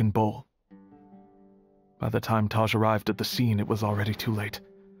of a broken bowl. By the time Taj arrived at the scene, it was already too late.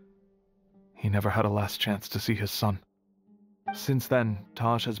 He never had a last chance to see his son. Since then,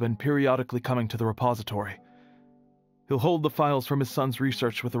 Taj has been periodically coming to the repository. He'll hold the files from his son's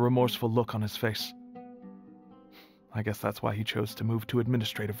research with a remorseful look on his face. I guess that's why he chose to move to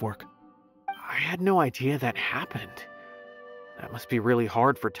administrative work. I had no idea that happened. That must be really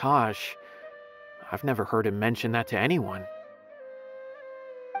hard for Taj. I've never heard him mention that to anyone.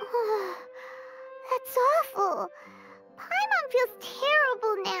 That's awful. Paimon feels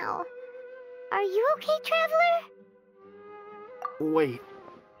terrible now. Are you okay, Traveler? Wait,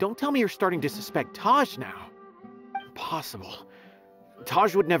 don't tell me you're starting to suspect Taj now. Impossible.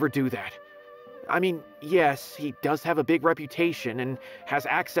 Taj would never do that. I mean, yes, he does have a big reputation and has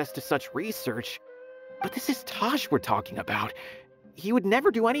access to such research, but this is Taj we're talking about. He would never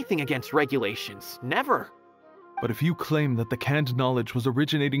do anything against regulations. Never. But if you claim that the canned knowledge was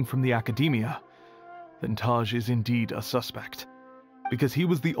originating from the academia, then Taj is indeed a suspect. Because he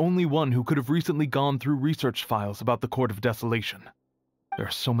was the only one who could have recently gone through research files about the Court of Desolation. There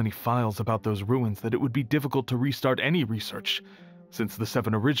are so many files about those ruins that it would be difficult to restart any research, since the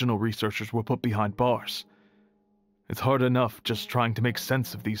 7 original researchers were put behind bars. It's hard enough just trying to make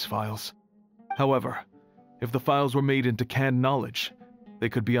sense of these files. However, if the files were made into canned knowledge, they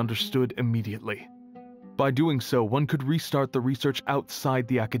could be understood immediately. By doing so, one could restart the research outside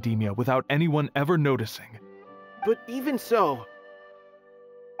the academia without anyone ever noticing. But even so...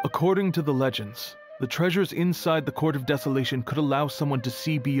 According to the legends, The treasures inside the Court of Desolation could allow someone to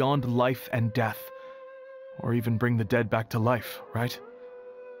see beyond life and death. Or even bring the dead back to life, right?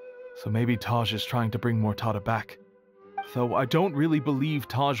 So maybe Taj is trying to bring Mortada back. Though I don't really believe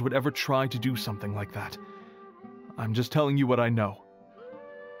Taj would ever try to do something like that. I'm just telling you what I know.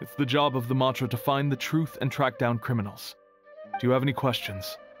 It's the job of the Matra to find the truth and track down criminals. Do you have any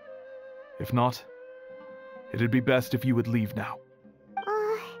questions? If not, it'd be best if you would leave now.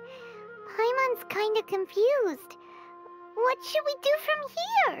 Paimon's kinda confused. What should we do from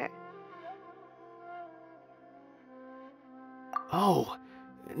here? Oh,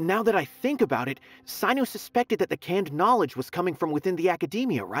 now that I think about it, Cyno suspected that the canned knowledge was coming from within the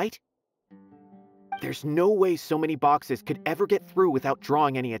academia, right? There's no way so many boxes could ever get through without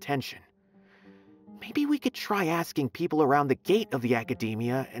drawing any attention. Maybe we could try asking people around the gate of the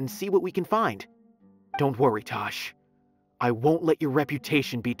academia and see what we can find. Don't worry, Tosh. I won't let your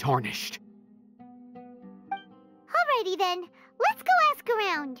reputation be tarnished. Alrighty then, let's go ask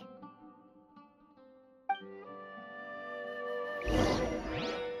around.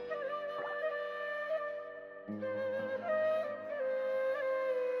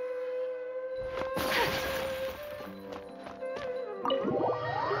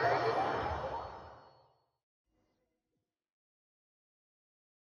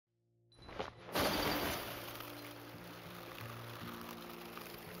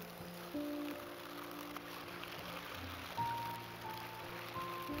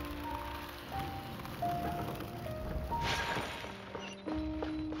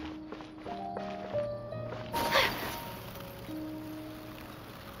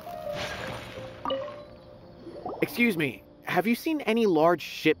 Excuse me, have you seen any large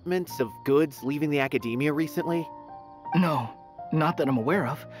shipments of goods leaving the academia recently? No, not that I'm aware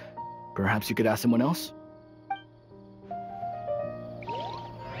of. Perhaps you could ask someone else?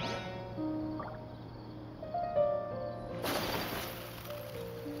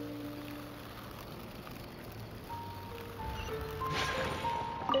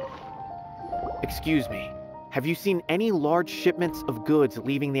 Excuse me, have you seen any large shipments of goods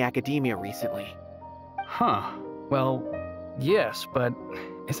leaving the academia recently? Huh. Well, yes, but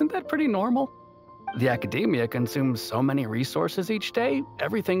isn't that pretty normal? The academia consumes so many resources each day,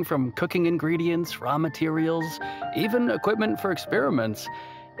 everything from cooking ingredients, raw materials, even equipment for experiments.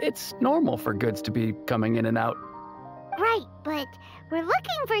 It's normal for goods to be coming in and out. Right, but we're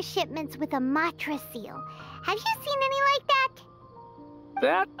looking for shipments with a Matra seal. Have you seen any like that?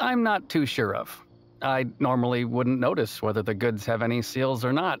 That I'm not too sure of. I normally wouldn't notice whether the goods have any seals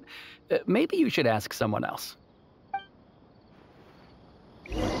or not. Maybe you should ask someone else.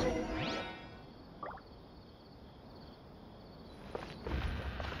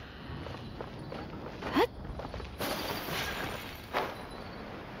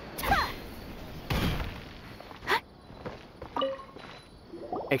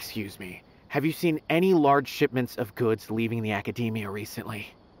 Excuse me, have you seen any large shipments of goods leaving the academia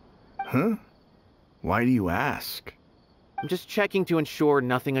recently? Huh? Why do you ask? I'm just checking to ensure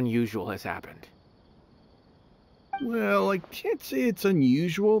nothing unusual has happened. Well, I can't say it's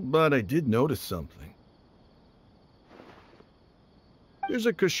unusual, but I did notice something. There's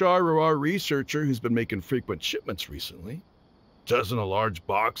a Kashar researcher who's been making frequent shipments recently. Dozen of large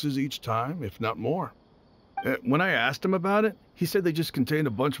boxes each time, if not more. When I asked him about it, he said they just contained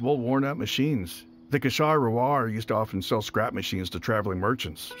a bunch of old worn-out machines. The Kashar used to often sell scrap machines to traveling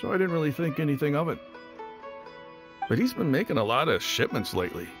merchants, so I didn't really think anything of it. But he's been making a lot of shipments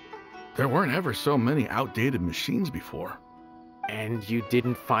lately. There weren't ever so many outdated machines before. And you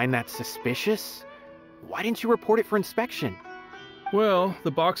didn't find that suspicious? Why didn't you report it for inspection? Well,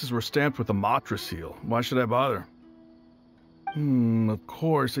 the boxes were stamped with a Matra seal. Why should I bother? Of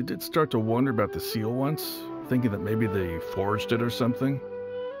course, I did start to wonder about the seal once, thinking that maybe they forged it or something.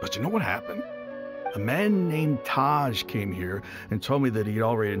 But you know what happened? A man named Taj came here and told me that he'd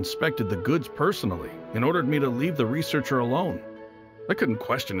already inspected the goods personally and ordered me to leave the researcher alone. I couldn't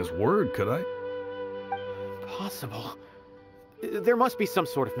question his word, could I? Possible. There must be some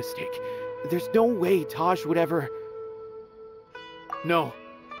sort of mistake. There's no way Taj would ever... No,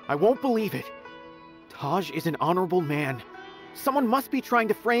 I won't believe it. Taj is an honorable man. Someone must be trying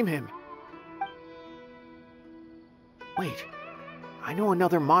to frame him. Wait, I know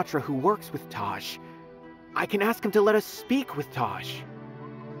another Matra who works with Taj. I can ask him to let us speak with Taj.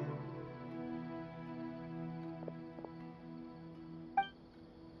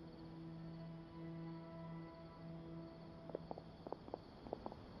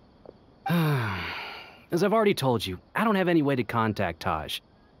 As I've already told you, I don't have any way to contact Taj.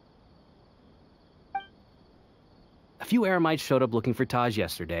 A few Eremites showed up looking for Taj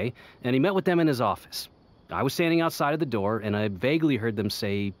yesterday, and he met with them in his office. I was standing outside of the door, and I vaguely heard them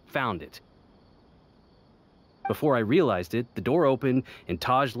say, "Found it." Before I realized it, the door opened, and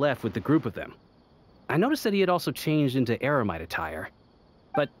Taj left with the group of them. I noticed that he had also changed into Eremite attire.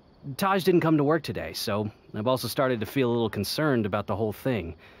 But Taj didn't come to work today, so I've also started to feel a little concerned about the whole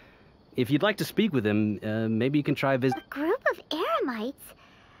thing. If you'd like to speak with him, maybe you can try visit. A group of Eremites?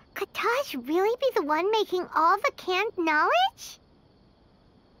 Could Taj really be the one making all the canned knowledge?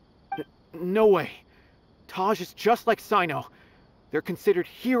 No way. Taj is just like Cyno. They're considered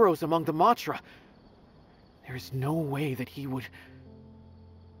heroes among the Matra. There is no way that he would...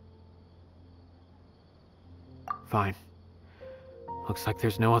 Fine. Looks like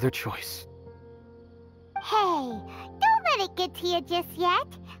there's no other choice. Hey, don't let it get to you just yet.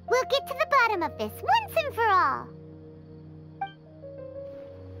 We'll get to the bottom of this once and for all.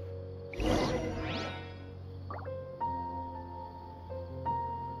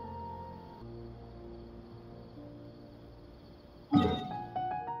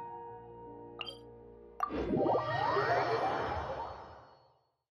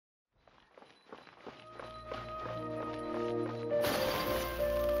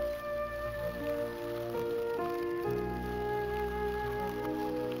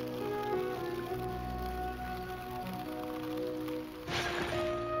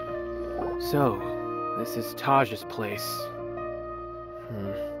 So, this is Taj's place.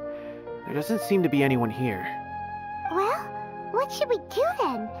 There doesn't seem to be anyone here. Well, what should we do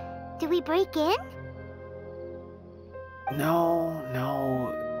then? Do we break in?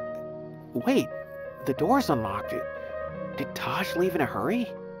 No. Wait, the door's unlocked. Did Taj leave in a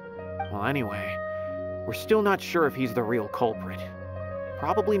hurry? Well, anyway, we're still not sure if he's the real culprit.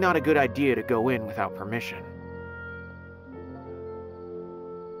 Probably not a good idea to go in without permission.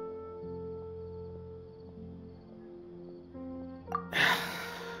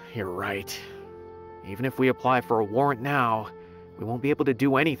 You're right. Even if we apply for a warrant now, we won't be able to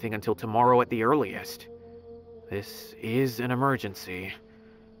do anything until tomorrow at the earliest. This is an emergency.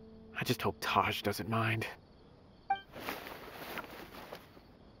 I just hope Taj doesn't mind.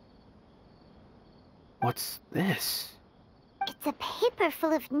 What's this? It's a paper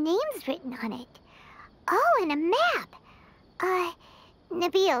full of names written on it. Oh, and a map.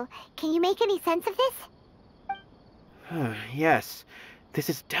 Nabil, can you make any sense of this? Yes. This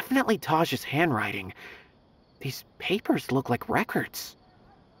is definitely Taj's handwriting. These papers look like records.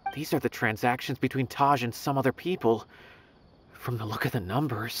 These are the transactions between Taj and some other people. From the look of the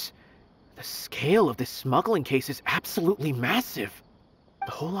numbers, the scale of this smuggling case is absolutely massive.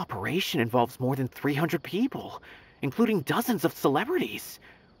 The whole operation involves more than 300 people, including dozens of celebrities.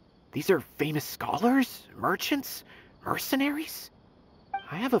 These are famous scholars, merchants, mercenaries.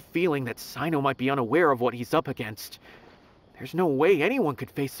 I have a feeling that Cyno might be unaware of what he's up against. There's no way anyone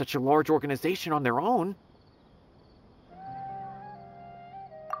could face such a large organization on their own.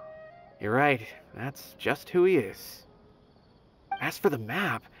 You're right, that's just who he is. As for the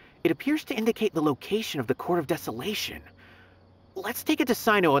map, it appears to indicate the location of the Court of Desolation. Let's take it to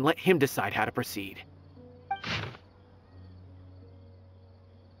Cyno and let him decide how to proceed.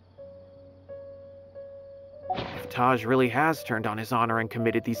 If Taj really has turned on his honor and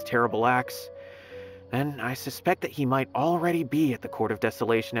committed these terrible acts, then I suspect that he might already be at the Court of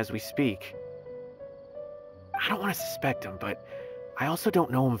Desolation as we speak. I don't want to suspect him, but I also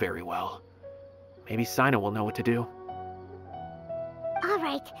don't know him very well. Maybe Cyno will know what to do. All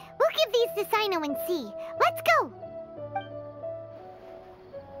right, we'll give these to Cyno and see. Let's go!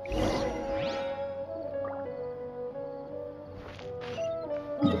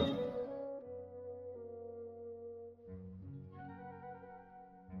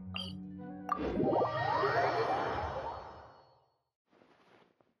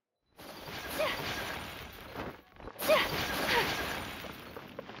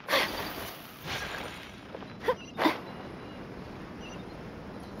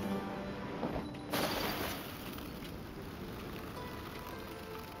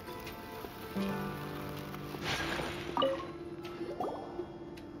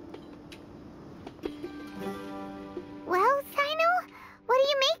 Well, Cyno, what do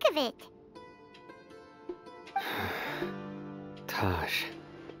you make of it? Taj.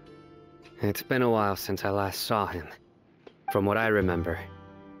 It's been a while since I last saw him. From what I remember,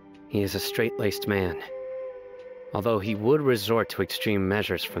 he is a straight-laced man. Although he would resort to extreme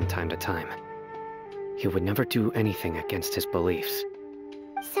measures from time to time, he would never do anything against his beliefs.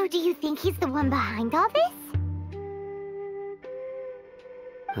 So do you think he's the one behind all this?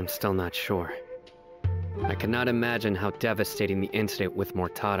 I'm still not sure. I cannot imagine how devastating the incident with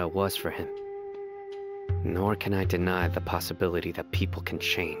Mortada was for him. Nor can I deny the possibility that people can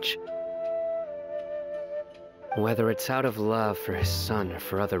change. Whether it's out of love for his son or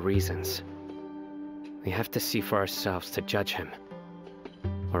for other reasons, we have to see for ourselves to judge him.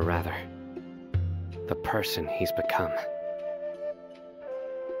 Or rather, the person he's become.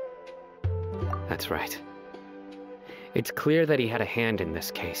 That's right. It's clear that he had a hand in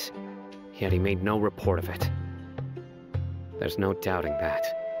this case, yet he made no report of it. There's no doubting that.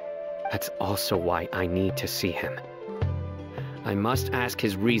 That's also why I need to see him. I must ask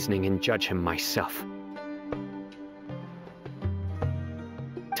his reasoning and judge him myself.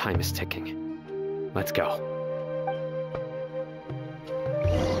 Time is ticking. Let's go.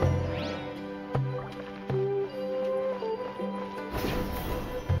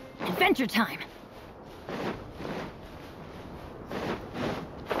 Adventure time!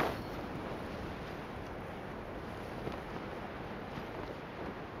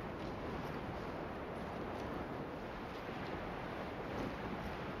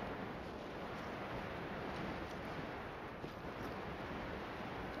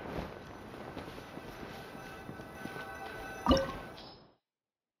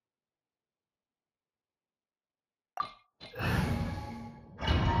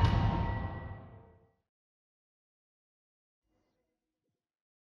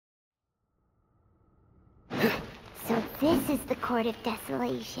 So this is the Court of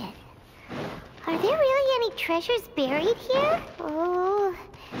Desolation. Are there really any treasures buried here? Oh,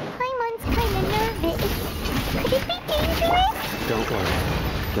 Paimon's kinda nervous. Could it be dangerous? Don't worry.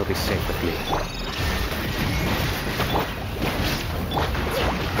 You'll be safe with me.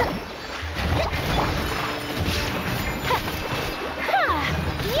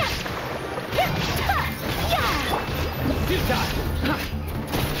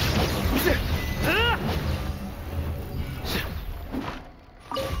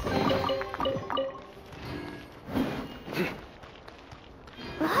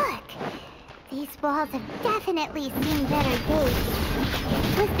 Look! These walls have definitely seen better days.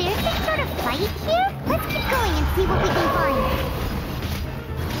 Was there some sort of fight here? Let's keep going and see what we can find.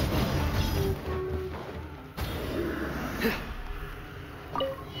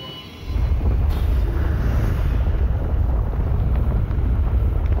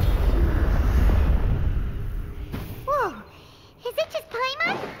 Whoa! Is it just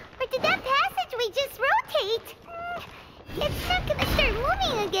Paimon? Or did that passageway just rotate? It's not gonna start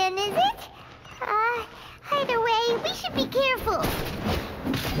moving again, is it? Either way, we should be careful.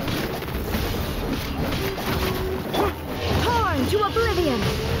 Torn to oblivion!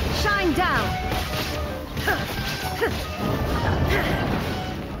 Shine down!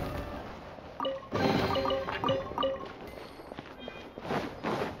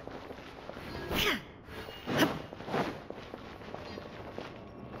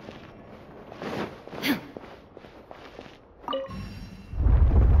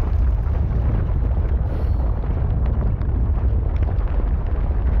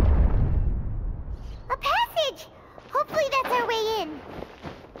 A passage! Hopefully that's our way in.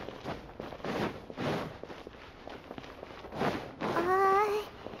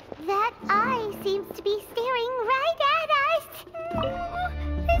 That eye seems to be staring right at us.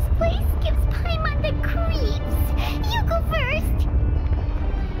 This place gives Paimon the creeps. You go first.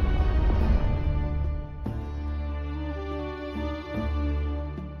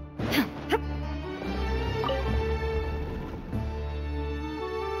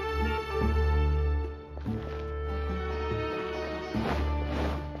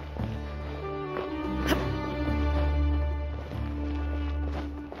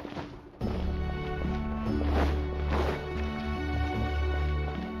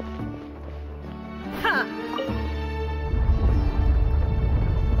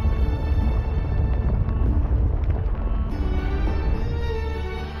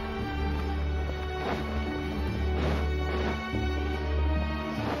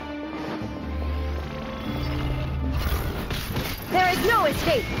 There is no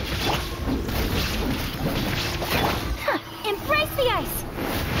escape! Embrace the ice!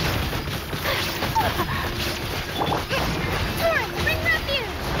 Torrent, bring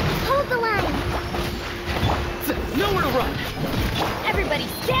refuge. Hold the line. Nowhere to run! Everybody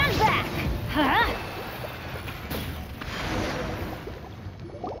stand back! Huh?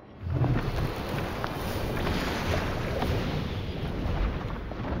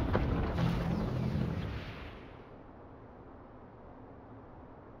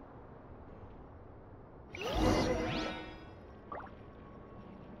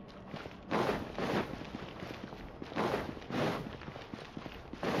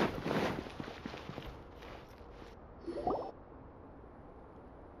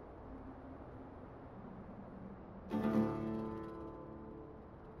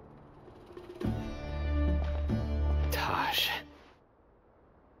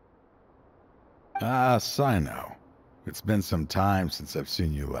 Ah, Cyno. It's been some time since I've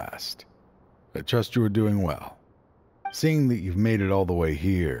seen you last. I trust you are doing well. Seeing that you've made it all the way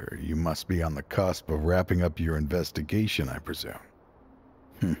here, you must be on the cusp of wrapping up your investigation, I presume.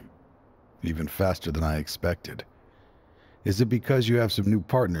 Even faster than I expected. Is it because you have some new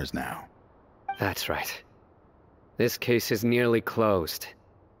partners now? That's right. This case is nearly closed.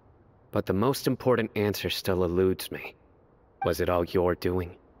 But the most important answer still eludes me. Was it all your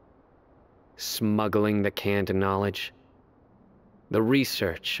doing? Smuggling the canned knowledge? The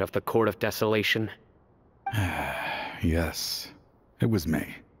research of the Court of Desolation? Yes, it was me.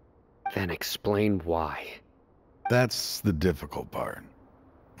 Then explain why. That's the difficult part.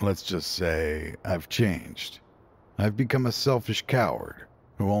 Let's just say I've changed. I've become a selfish coward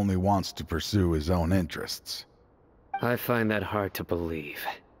who only wants to pursue his own interests. I find that hard to believe.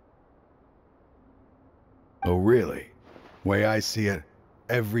 Oh, really? Way I see it,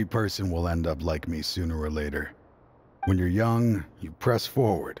 every person will end up like me sooner or later. When you're young, you press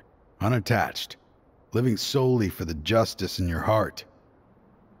forward, unattached, living solely for the justice in your heart.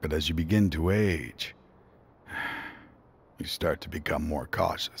 But as you begin to age, you start to become more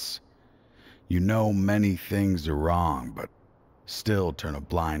cautious. You know many things are wrong, but still turn a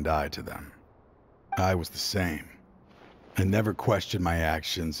blind eye to them. I was the same. I never questioned my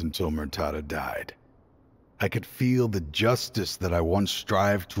actions until Murtada died. I could feel the justice that I once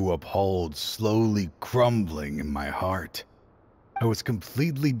strived to uphold slowly crumbling in my heart. I was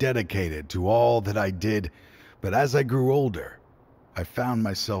completely dedicated to all that I did, but as I grew older, I found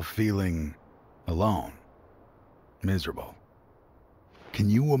myself feeling alone, miserable. Can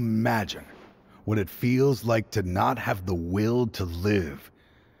you imagine what it feels like to not have the will to live,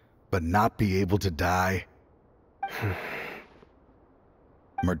 but not be able to die?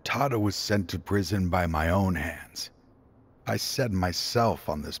 Murtada was sent to prison by my own hands. I set myself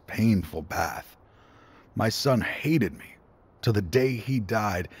on this painful path. My son hated me till the day he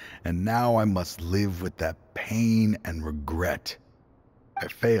died, and now I must live with that pain and regret. I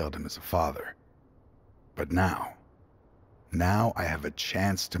failed him as a father. But now I have a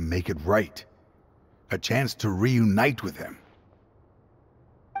chance to make it right. A chance to reunite with him.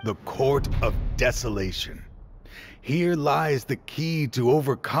 The Court of Desolation. Here lies the key to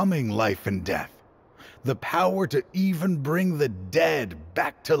overcoming life and death. The power to even bring the dead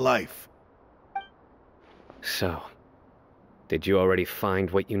back to life. So, did you already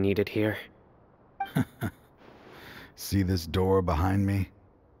find what you needed here? See this door behind me?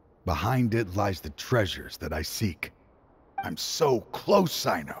 Behind it lies the treasures that I seek. I'm so close,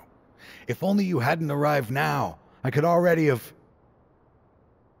 Cyno. If only you hadn't arrived now, I could already have...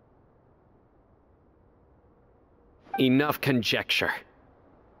 Enough conjecture.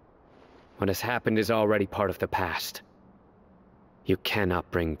 What has happened is already part of the past. You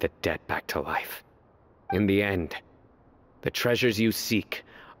cannot bring the dead back to life. In the end, the treasures you seek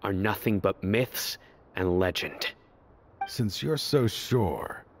are nothing but myths and legend. Since you're so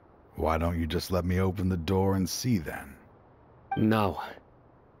sure, why don't you just let me open the door and see then? No.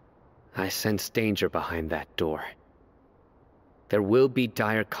 I sense danger behind that door. There will be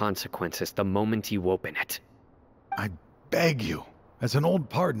dire consequences the moment you open it. I beg you, as an old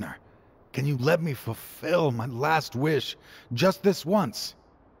partner, can you let me fulfill my last wish just this once?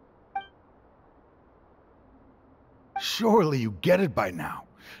 Surely you get it by now.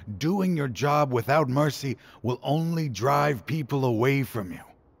 Doing your job without mercy will only drive people away from you.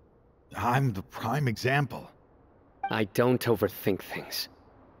 I'm the prime example. I don't overthink things.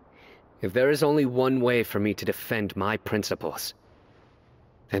 If there is only one way for me to defend my principles,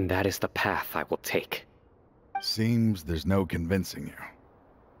 then that is the path I will take. Seems there's no convincing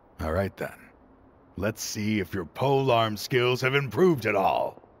you. All right then. Let's see if your polearm skills have improved at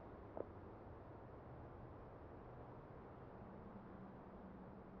all.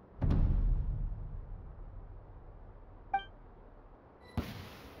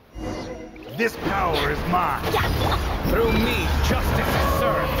 This power is mine. Through me, justice is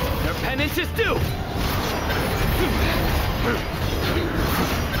served. Your penance is due.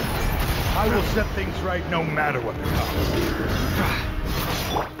 I will set things right no matter what the cost.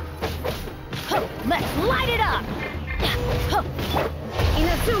 Let's light it up!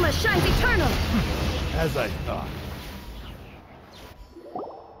 Inazuma shines eternal! As I thought.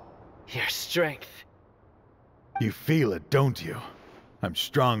 Your strength. You feel it, don't you? I'm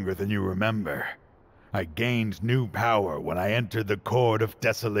stronger than you remember. I gained new power when I entered the Court of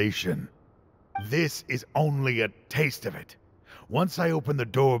Desolation. This is only a taste of it. Once I open the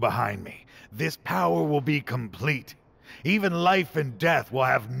door behind me, this power will be complete. Even life and death will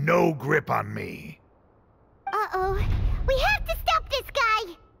have no grip on me. Uh-oh. We have to stop this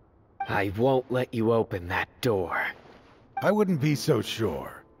guy! I won't let you open that door. I wouldn't be so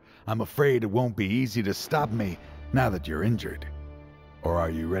sure. I'm afraid it won't be easy to stop me now that you're injured. Or are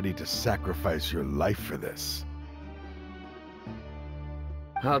you ready to sacrifice your life for this?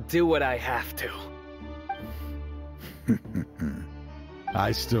 I'll do what I have to.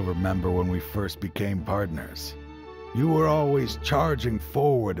 I still remember when we first became partners. You were always charging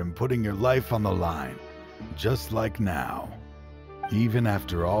forward and putting your life on the line, just like now. Even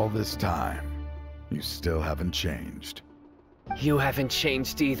after all this time, you still haven't changed. You haven't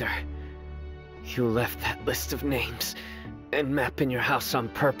changed either. You left that list of names and map in your house on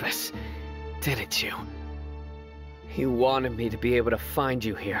purpose, didn't you? You wanted me to be able to find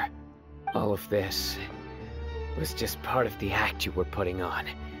you here. All of this was just part of the act you were putting on.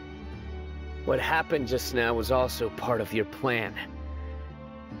 What happened just now was also part of your plan.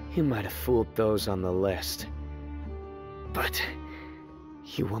 You might have fooled those on the list, but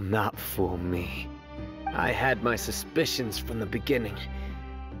you will not fool me. I had my suspicions from the beginning,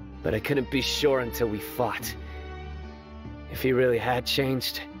 but I couldn't be sure until we fought. If he really had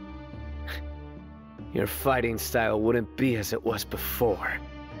changed, your fighting style wouldn't be as it was before.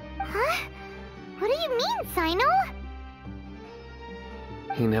 Huh? What do you mean, Cyno?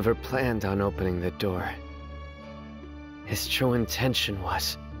 He never planned on opening the door. His true intention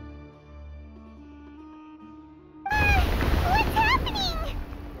was... What's happening?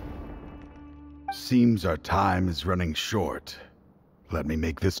 Seems our time is running short. Let me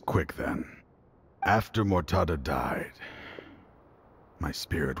make this quick then. After Mortada died, my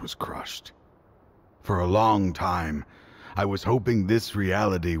spirit was crushed. For a long time, I was hoping this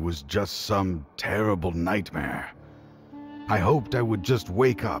reality was just some terrible nightmare. I hoped I would just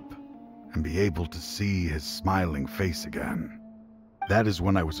wake up and be able to see his smiling face again. That is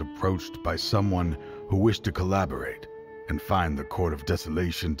when I was approached by someone who wished to collaborate and find the Court of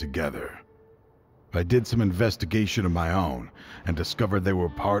Desolation together. I did some investigation of my own and discovered they were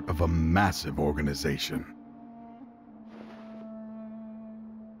part of a massive organization.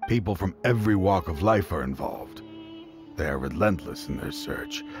 People from every walk of life are involved. They are relentless in their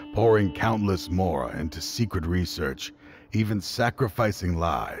search, pouring countless mora into secret research, even sacrificing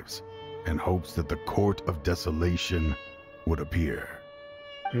lives, in hopes that the Court of Desolation would appear.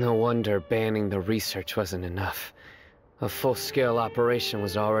 No wonder banning the research wasn't enough. A full-scale operation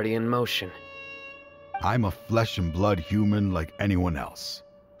was already in motion. I'm a flesh and blood human like anyone else,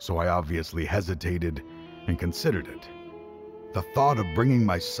 so I obviously hesitated and considered it. The thought of bringing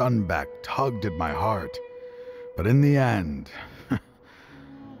my son back tugged at my heart, but in the end,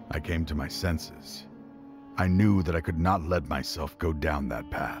 I came to my senses. I knew that I could not let myself go down that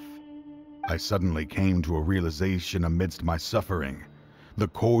path. I suddenly came to a realization amidst my suffering. The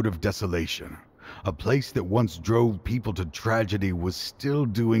Court of Desolation, a place that once drove people to tragedy, was still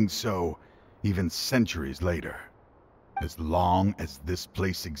doing so, even centuries later. As long as this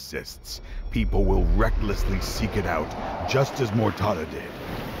place exists, people will recklessly seek it out, just as Mortada did,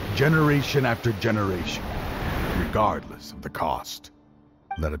 generation after generation, regardless of the cost.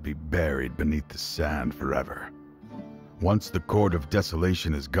 Let it be buried beneath the sand forever. Once the Court of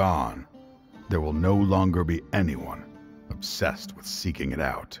Desolation is gone, there will no longer be anyone obsessed with seeking it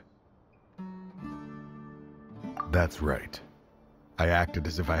out. That's right. I acted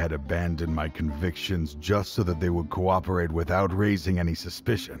as if I had abandoned my convictions just so that they would cooperate without raising any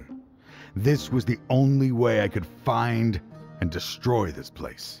suspicion. This was the only way I could find and destroy this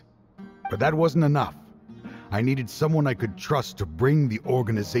place. But that wasn't enough. I needed someone I could trust to bring the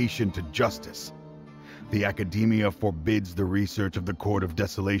organization to justice. The academia forbids the research of the Court of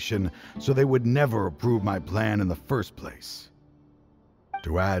Desolation, so they would never approve my plan in the first place.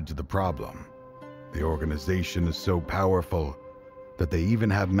 To add to the problem, the organization is so powerful that they even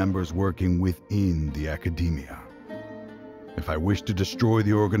have members working within the academia. If I wished to destroy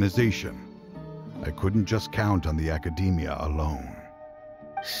the organization, I couldn't just count on the academia alone.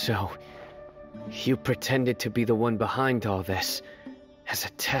 So, you pretended to be the one behind all this, as a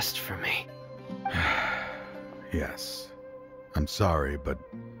test for me. Yes. I'm sorry, but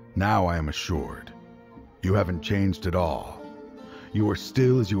now I am assured. You haven't changed at all. You are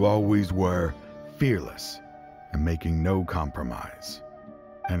still as you always were, fearless, and making no compromise.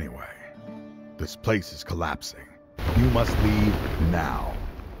 Anyway, this place is collapsing. You must leave now.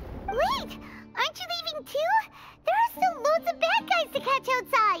 Wait! Aren't you leaving too? There are still loads of bad guys to catch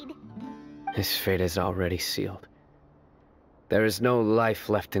outside! His fate is already sealed. There is no life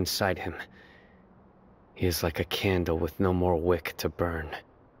left inside him. He is like a candle with no more wick to burn.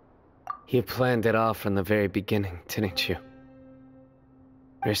 You planned it all from the very beginning, didn't you?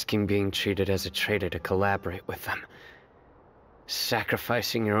 Risking being treated as a traitor to collaborate with them.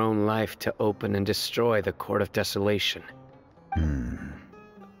 Sacrificing your own life to open and destroy the Court of Desolation.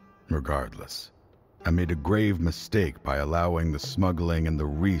 Regardless, I made a grave mistake by allowing the smuggling and the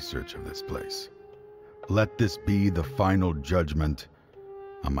research of this place. Let this be the final judgment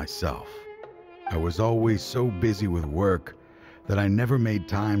on myself. I was always so busy with work that I never made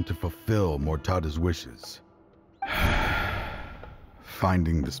time to fulfill Mortada's wishes.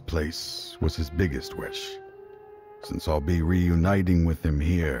 Finding this place was his biggest wish. Since I'll be reuniting with him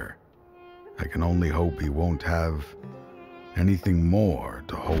here, I can only hope he won't have anything more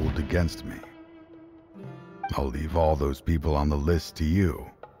to hold against me. I'll leave all those people on the list to you.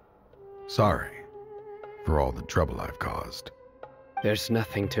 Sorry for all the trouble I've caused. There's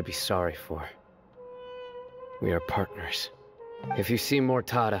nothing to be sorry for. We are partners. If you see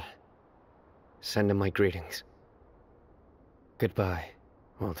Mortada, send him my greetings. Goodbye,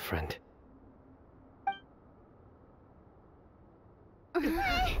 old friend.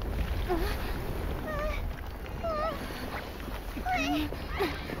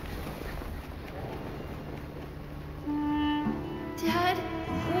 Dad,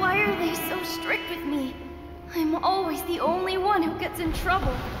 why are they so strict with me? I'm always the only one who gets in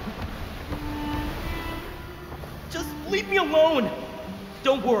trouble. Just leave me alone!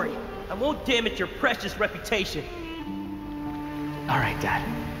 Don't worry, I won't damage your precious reputation. Alright, Dad.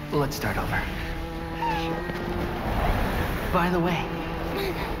 Let's start over. By the way,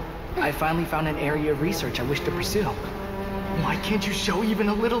 I finally found an area of research I wish to pursue. Why can't you show even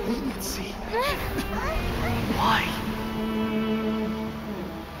a little leniency? Why?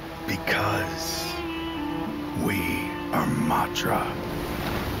 Because we are Matra.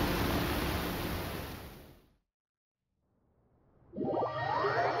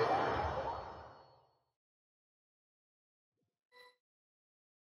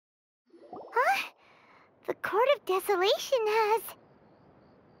 Huh? The Court of Desolation has...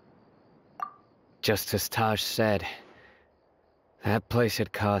 Just as Taj said, that place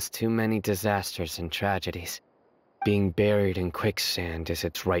had caused too many disasters and tragedies. Being buried in quicksand is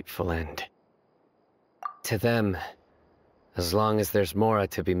its rightful end. To them, as long as there's more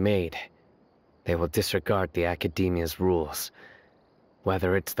to be made, they will disregard the Academia's rules,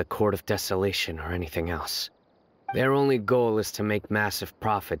 whether it's the Court of Desolation or anything else. Their only goal is to make massive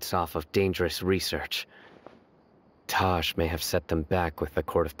profits off of dangerous research. Taj may have set them back with the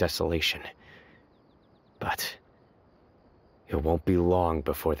Court of Desolation, but it won't be long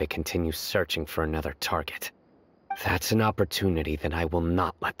before they continue searching for another target. That's an opportunity that I will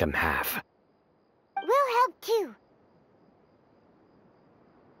not let them have. We'll help too.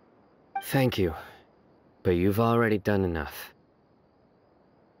 Thank you, but you've already done enough.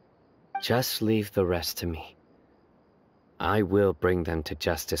 Just leave the rest to me. I will bring them to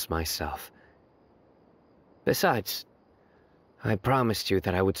justice myself. Besides, I promised you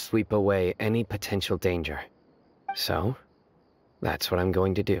that I would sweep away any potential danger. So, that's what I'm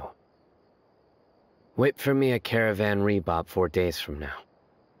going to do. Wait for me at Caravan Rebob 4 days from now.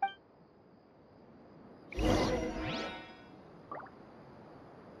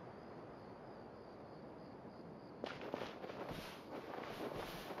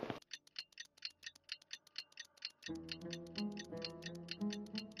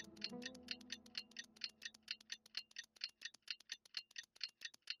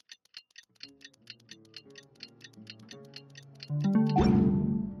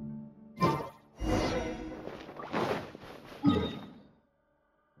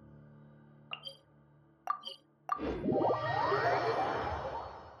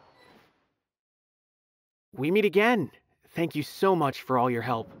 We meet again. Thank you so much for all your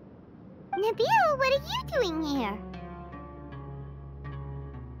help. Nabil, what are you doing here?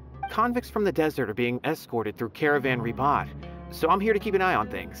 Convicts from the desert are being escorted through Caravan Rebob, so I'm here to keep an eye on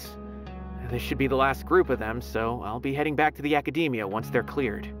things. This should be the last group of them, so I'll be heading back to the Academia once they're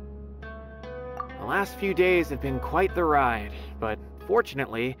cleared. The last few days have been quite the ride, but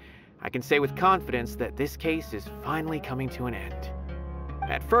fortunately, I can say with confidence that this case is finally coming to an end.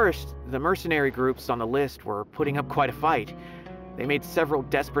 At first, the mercenary groups on the list were putting up quite a fight. They made several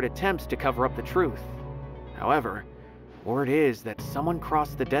desperate attempts to cover up the truth. However, word is that someone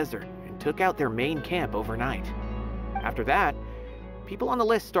crossed the desert and took out their main camp overnight. After that, people on the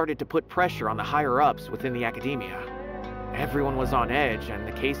list started to put pressure on the higher-ups within the Academia. Everyone was on edge, and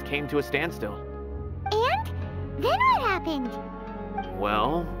the case came to a standstill. And? Then what happened?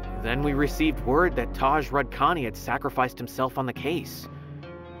 Well, then we received word that Taj Rudkani had sacrificed himself on the case.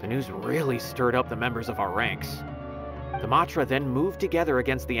 The news really stirred up the members of our ranks. The Matra then moved together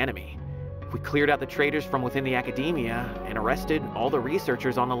against the enemy. We cleared out the traitors from within the Academia and arrested all the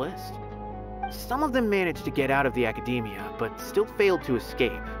researchers on the list. Some of them managed to get out of the academia, but still failed to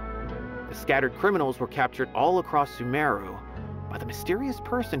escape. The scattered criminals were captured all across Sumeru by the mysterious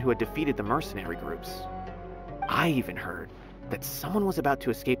person who had defeated the mercenary groups. I even heard that someone was about to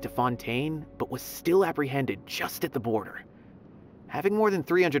escape to Fontaine, but was still apprehended just at the border. Having more than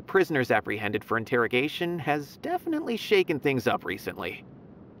 300 prisoners apprehended for interrogation has definitely shaken things up recently.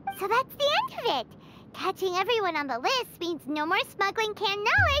 So that's the end of it. Catching everyone on the list means no more smuggling canned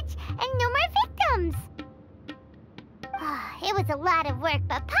knowledge and no more victims. It was a lot of work,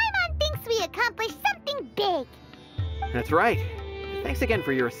 but Paimon thinks we accomplished something big. That's right. Thanks again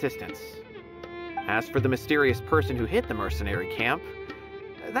for your assistance. As for the mysterious person who hit the mercenary camp,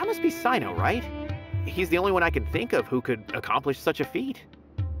 that must be Cyno, right? He's the only one I can think of who could accomplish such a feat.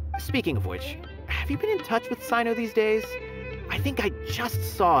 Speaking of which, have you been in touch with Cyno these days? I think I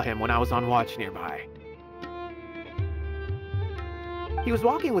just saw him when I was on watch nearby. He was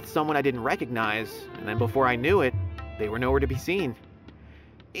walking with someone I didn't recognize, and then before I knew it, they were nowhere to be seen.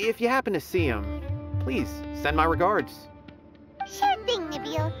 If you happen to see him, please send my regards. Sure thing,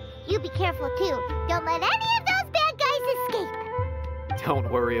 Nabil. You be careful too. Don't let any of those bad guys escape.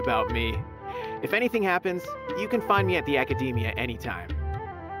 Don't worry about me. If anything happens, you can find me at the Academia anytime.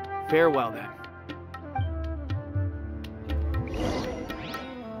 Farewell then.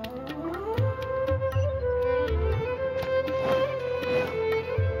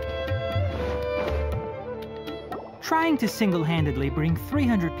 Trying to single-handedly bring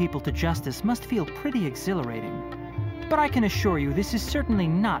 300 people to justice must feel pretty exhilarating. But I can assure you this is certainly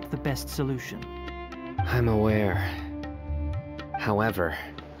not the best solution. I'm aware. However,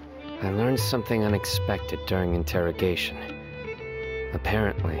 I learned something unexpected during interrogation.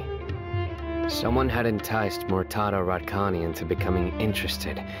 Apparently, someone had enticed Murtada Radkani into becoming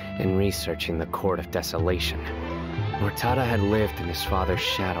interested in researching the Court of Desolation. Murtada had lived in his father's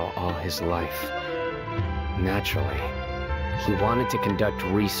shadow all his life. Naturally, he wanted to conduct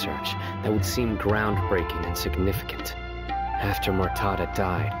research that would seem groundbreaking and significant. After Murtada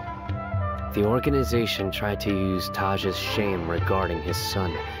died, the organization tried to use Taj's shame regarding his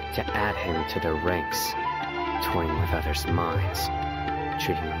son to add him to their ranks, toying with others' minds,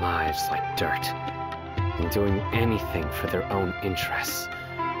 treating lives like dirt, and doing anything for their own interests.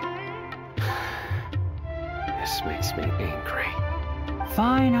 This makes me angry.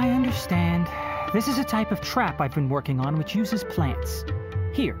 Fine, I understand. This is a type of trap I've been working on which uses plants.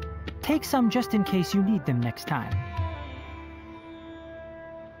 Here, take some just in case you need them next time.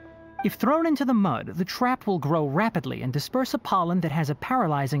 If thrown into the mud, the trap will grow rapidly and disperse a pollen that has a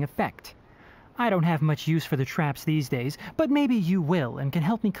paralyzing effect. I don't have much use for the traps these days, but maybe you will and can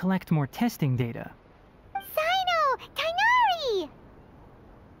help me collect more testing data. Cyno! Tighnari!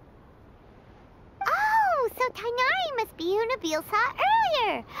 Oh, so Tighnari must be who Nabil saw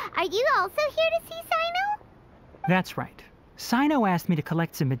earlier. Are you also here to see Cyno? That's right. Cyno asked me to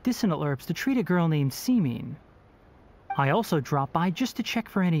collect some medicinal herbs to treat a girl named Semin. I also dropped by just to check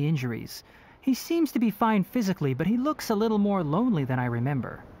for any injuries. He seems to be fine physically, but he looks a little more lonely than I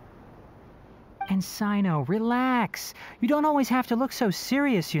remember. And Cyno, relax. You don't always have to look so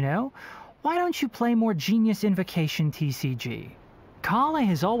serious, you know? Why don't you play more Genius Invocation TCG? Kale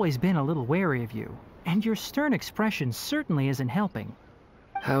has always been a little wary of you, and your stern expression certainly isn't helping.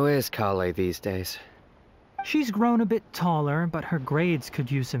 How is Kale these days? She's grown a bit taller, but her grades could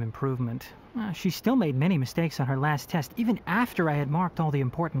use some improvement. She still made many mistakes on her last test, even after I had marked all the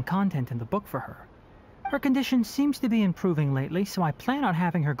important content in the book for her. Her condition seems to be improving lately, so I plan on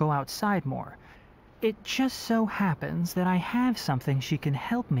having her go outside more. It just so happens that I have something she can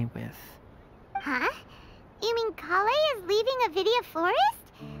help me with. Huh? You mean Kale is leaving Avidia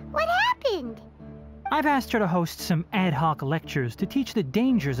Forest? What happened? I've asked her to host some ad hoc lectures to teach the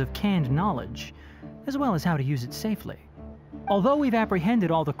dangers of canned knowledge, as well as how to use it safely. Although we've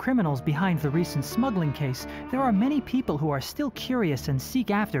apprehended all the criminals behind the recent smuggling case, there are many people who are still curious and seek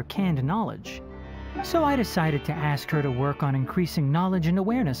after canned knowledge. So I decided to ask her to work on increasing knowledge and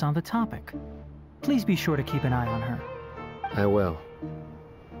awareness on the topic. Please be sure to keep an eye on her. I will.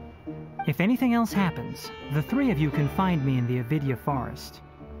 If anything else happens, the three of you can find me in the Avidia Forest.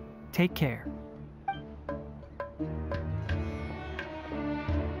 Take care.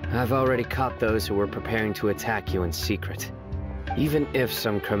 I've already caught those who were preparing to attack you in secret. Even if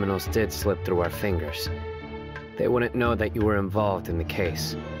some criminals did slip through our fingers, they wouldn't know that you were involved in the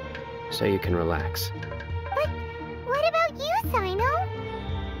case. So you can relax. But what about you, Cyno?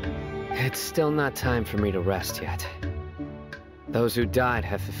 It's still not time for me to rest yet. Those who died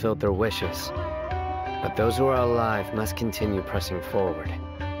have fulfilled their wishes, but those who are alive must continue pressing forward.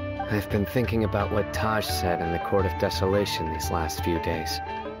 I've been thinking about what Taj said in the Court of Desolation these last few days.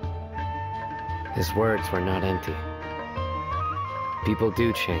 His words were not empty. People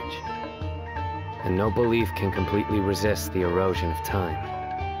do change, and no belief can completely resist the erosion of time.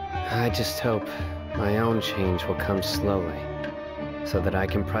 I just hope my own change will come slowly, so that I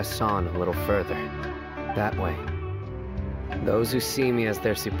can press on a little further. That way, those who see me as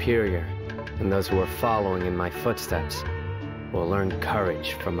their superior, and those who are following in my footsteps, will learn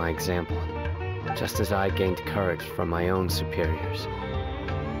courage from my example, just as I gained courage from my own superiors,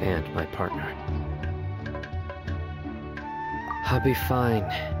 and my partner. I'll be fine.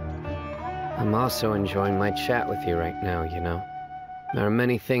 I'm also enjoying my chat with you right now, you know. There are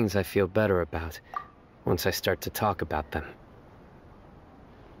many things I feel better about once I start to talk about them.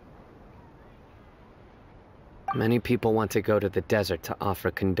 Many people want to go to the desert to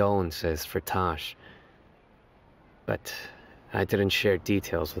offer condolences for Tosh, but I didn't share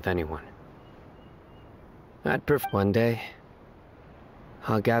details with anyone. I'd prefer one day,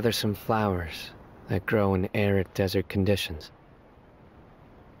 I'll gather some flowers that grow in arid desert conditions.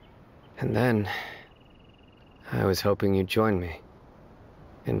 And then, I was hoping you'd join me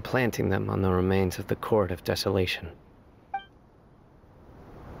in planting them on the remains of the Court of Desolation.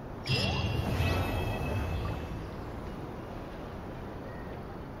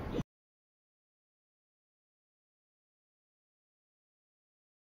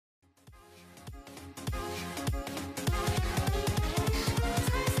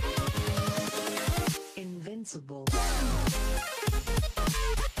 Invincible.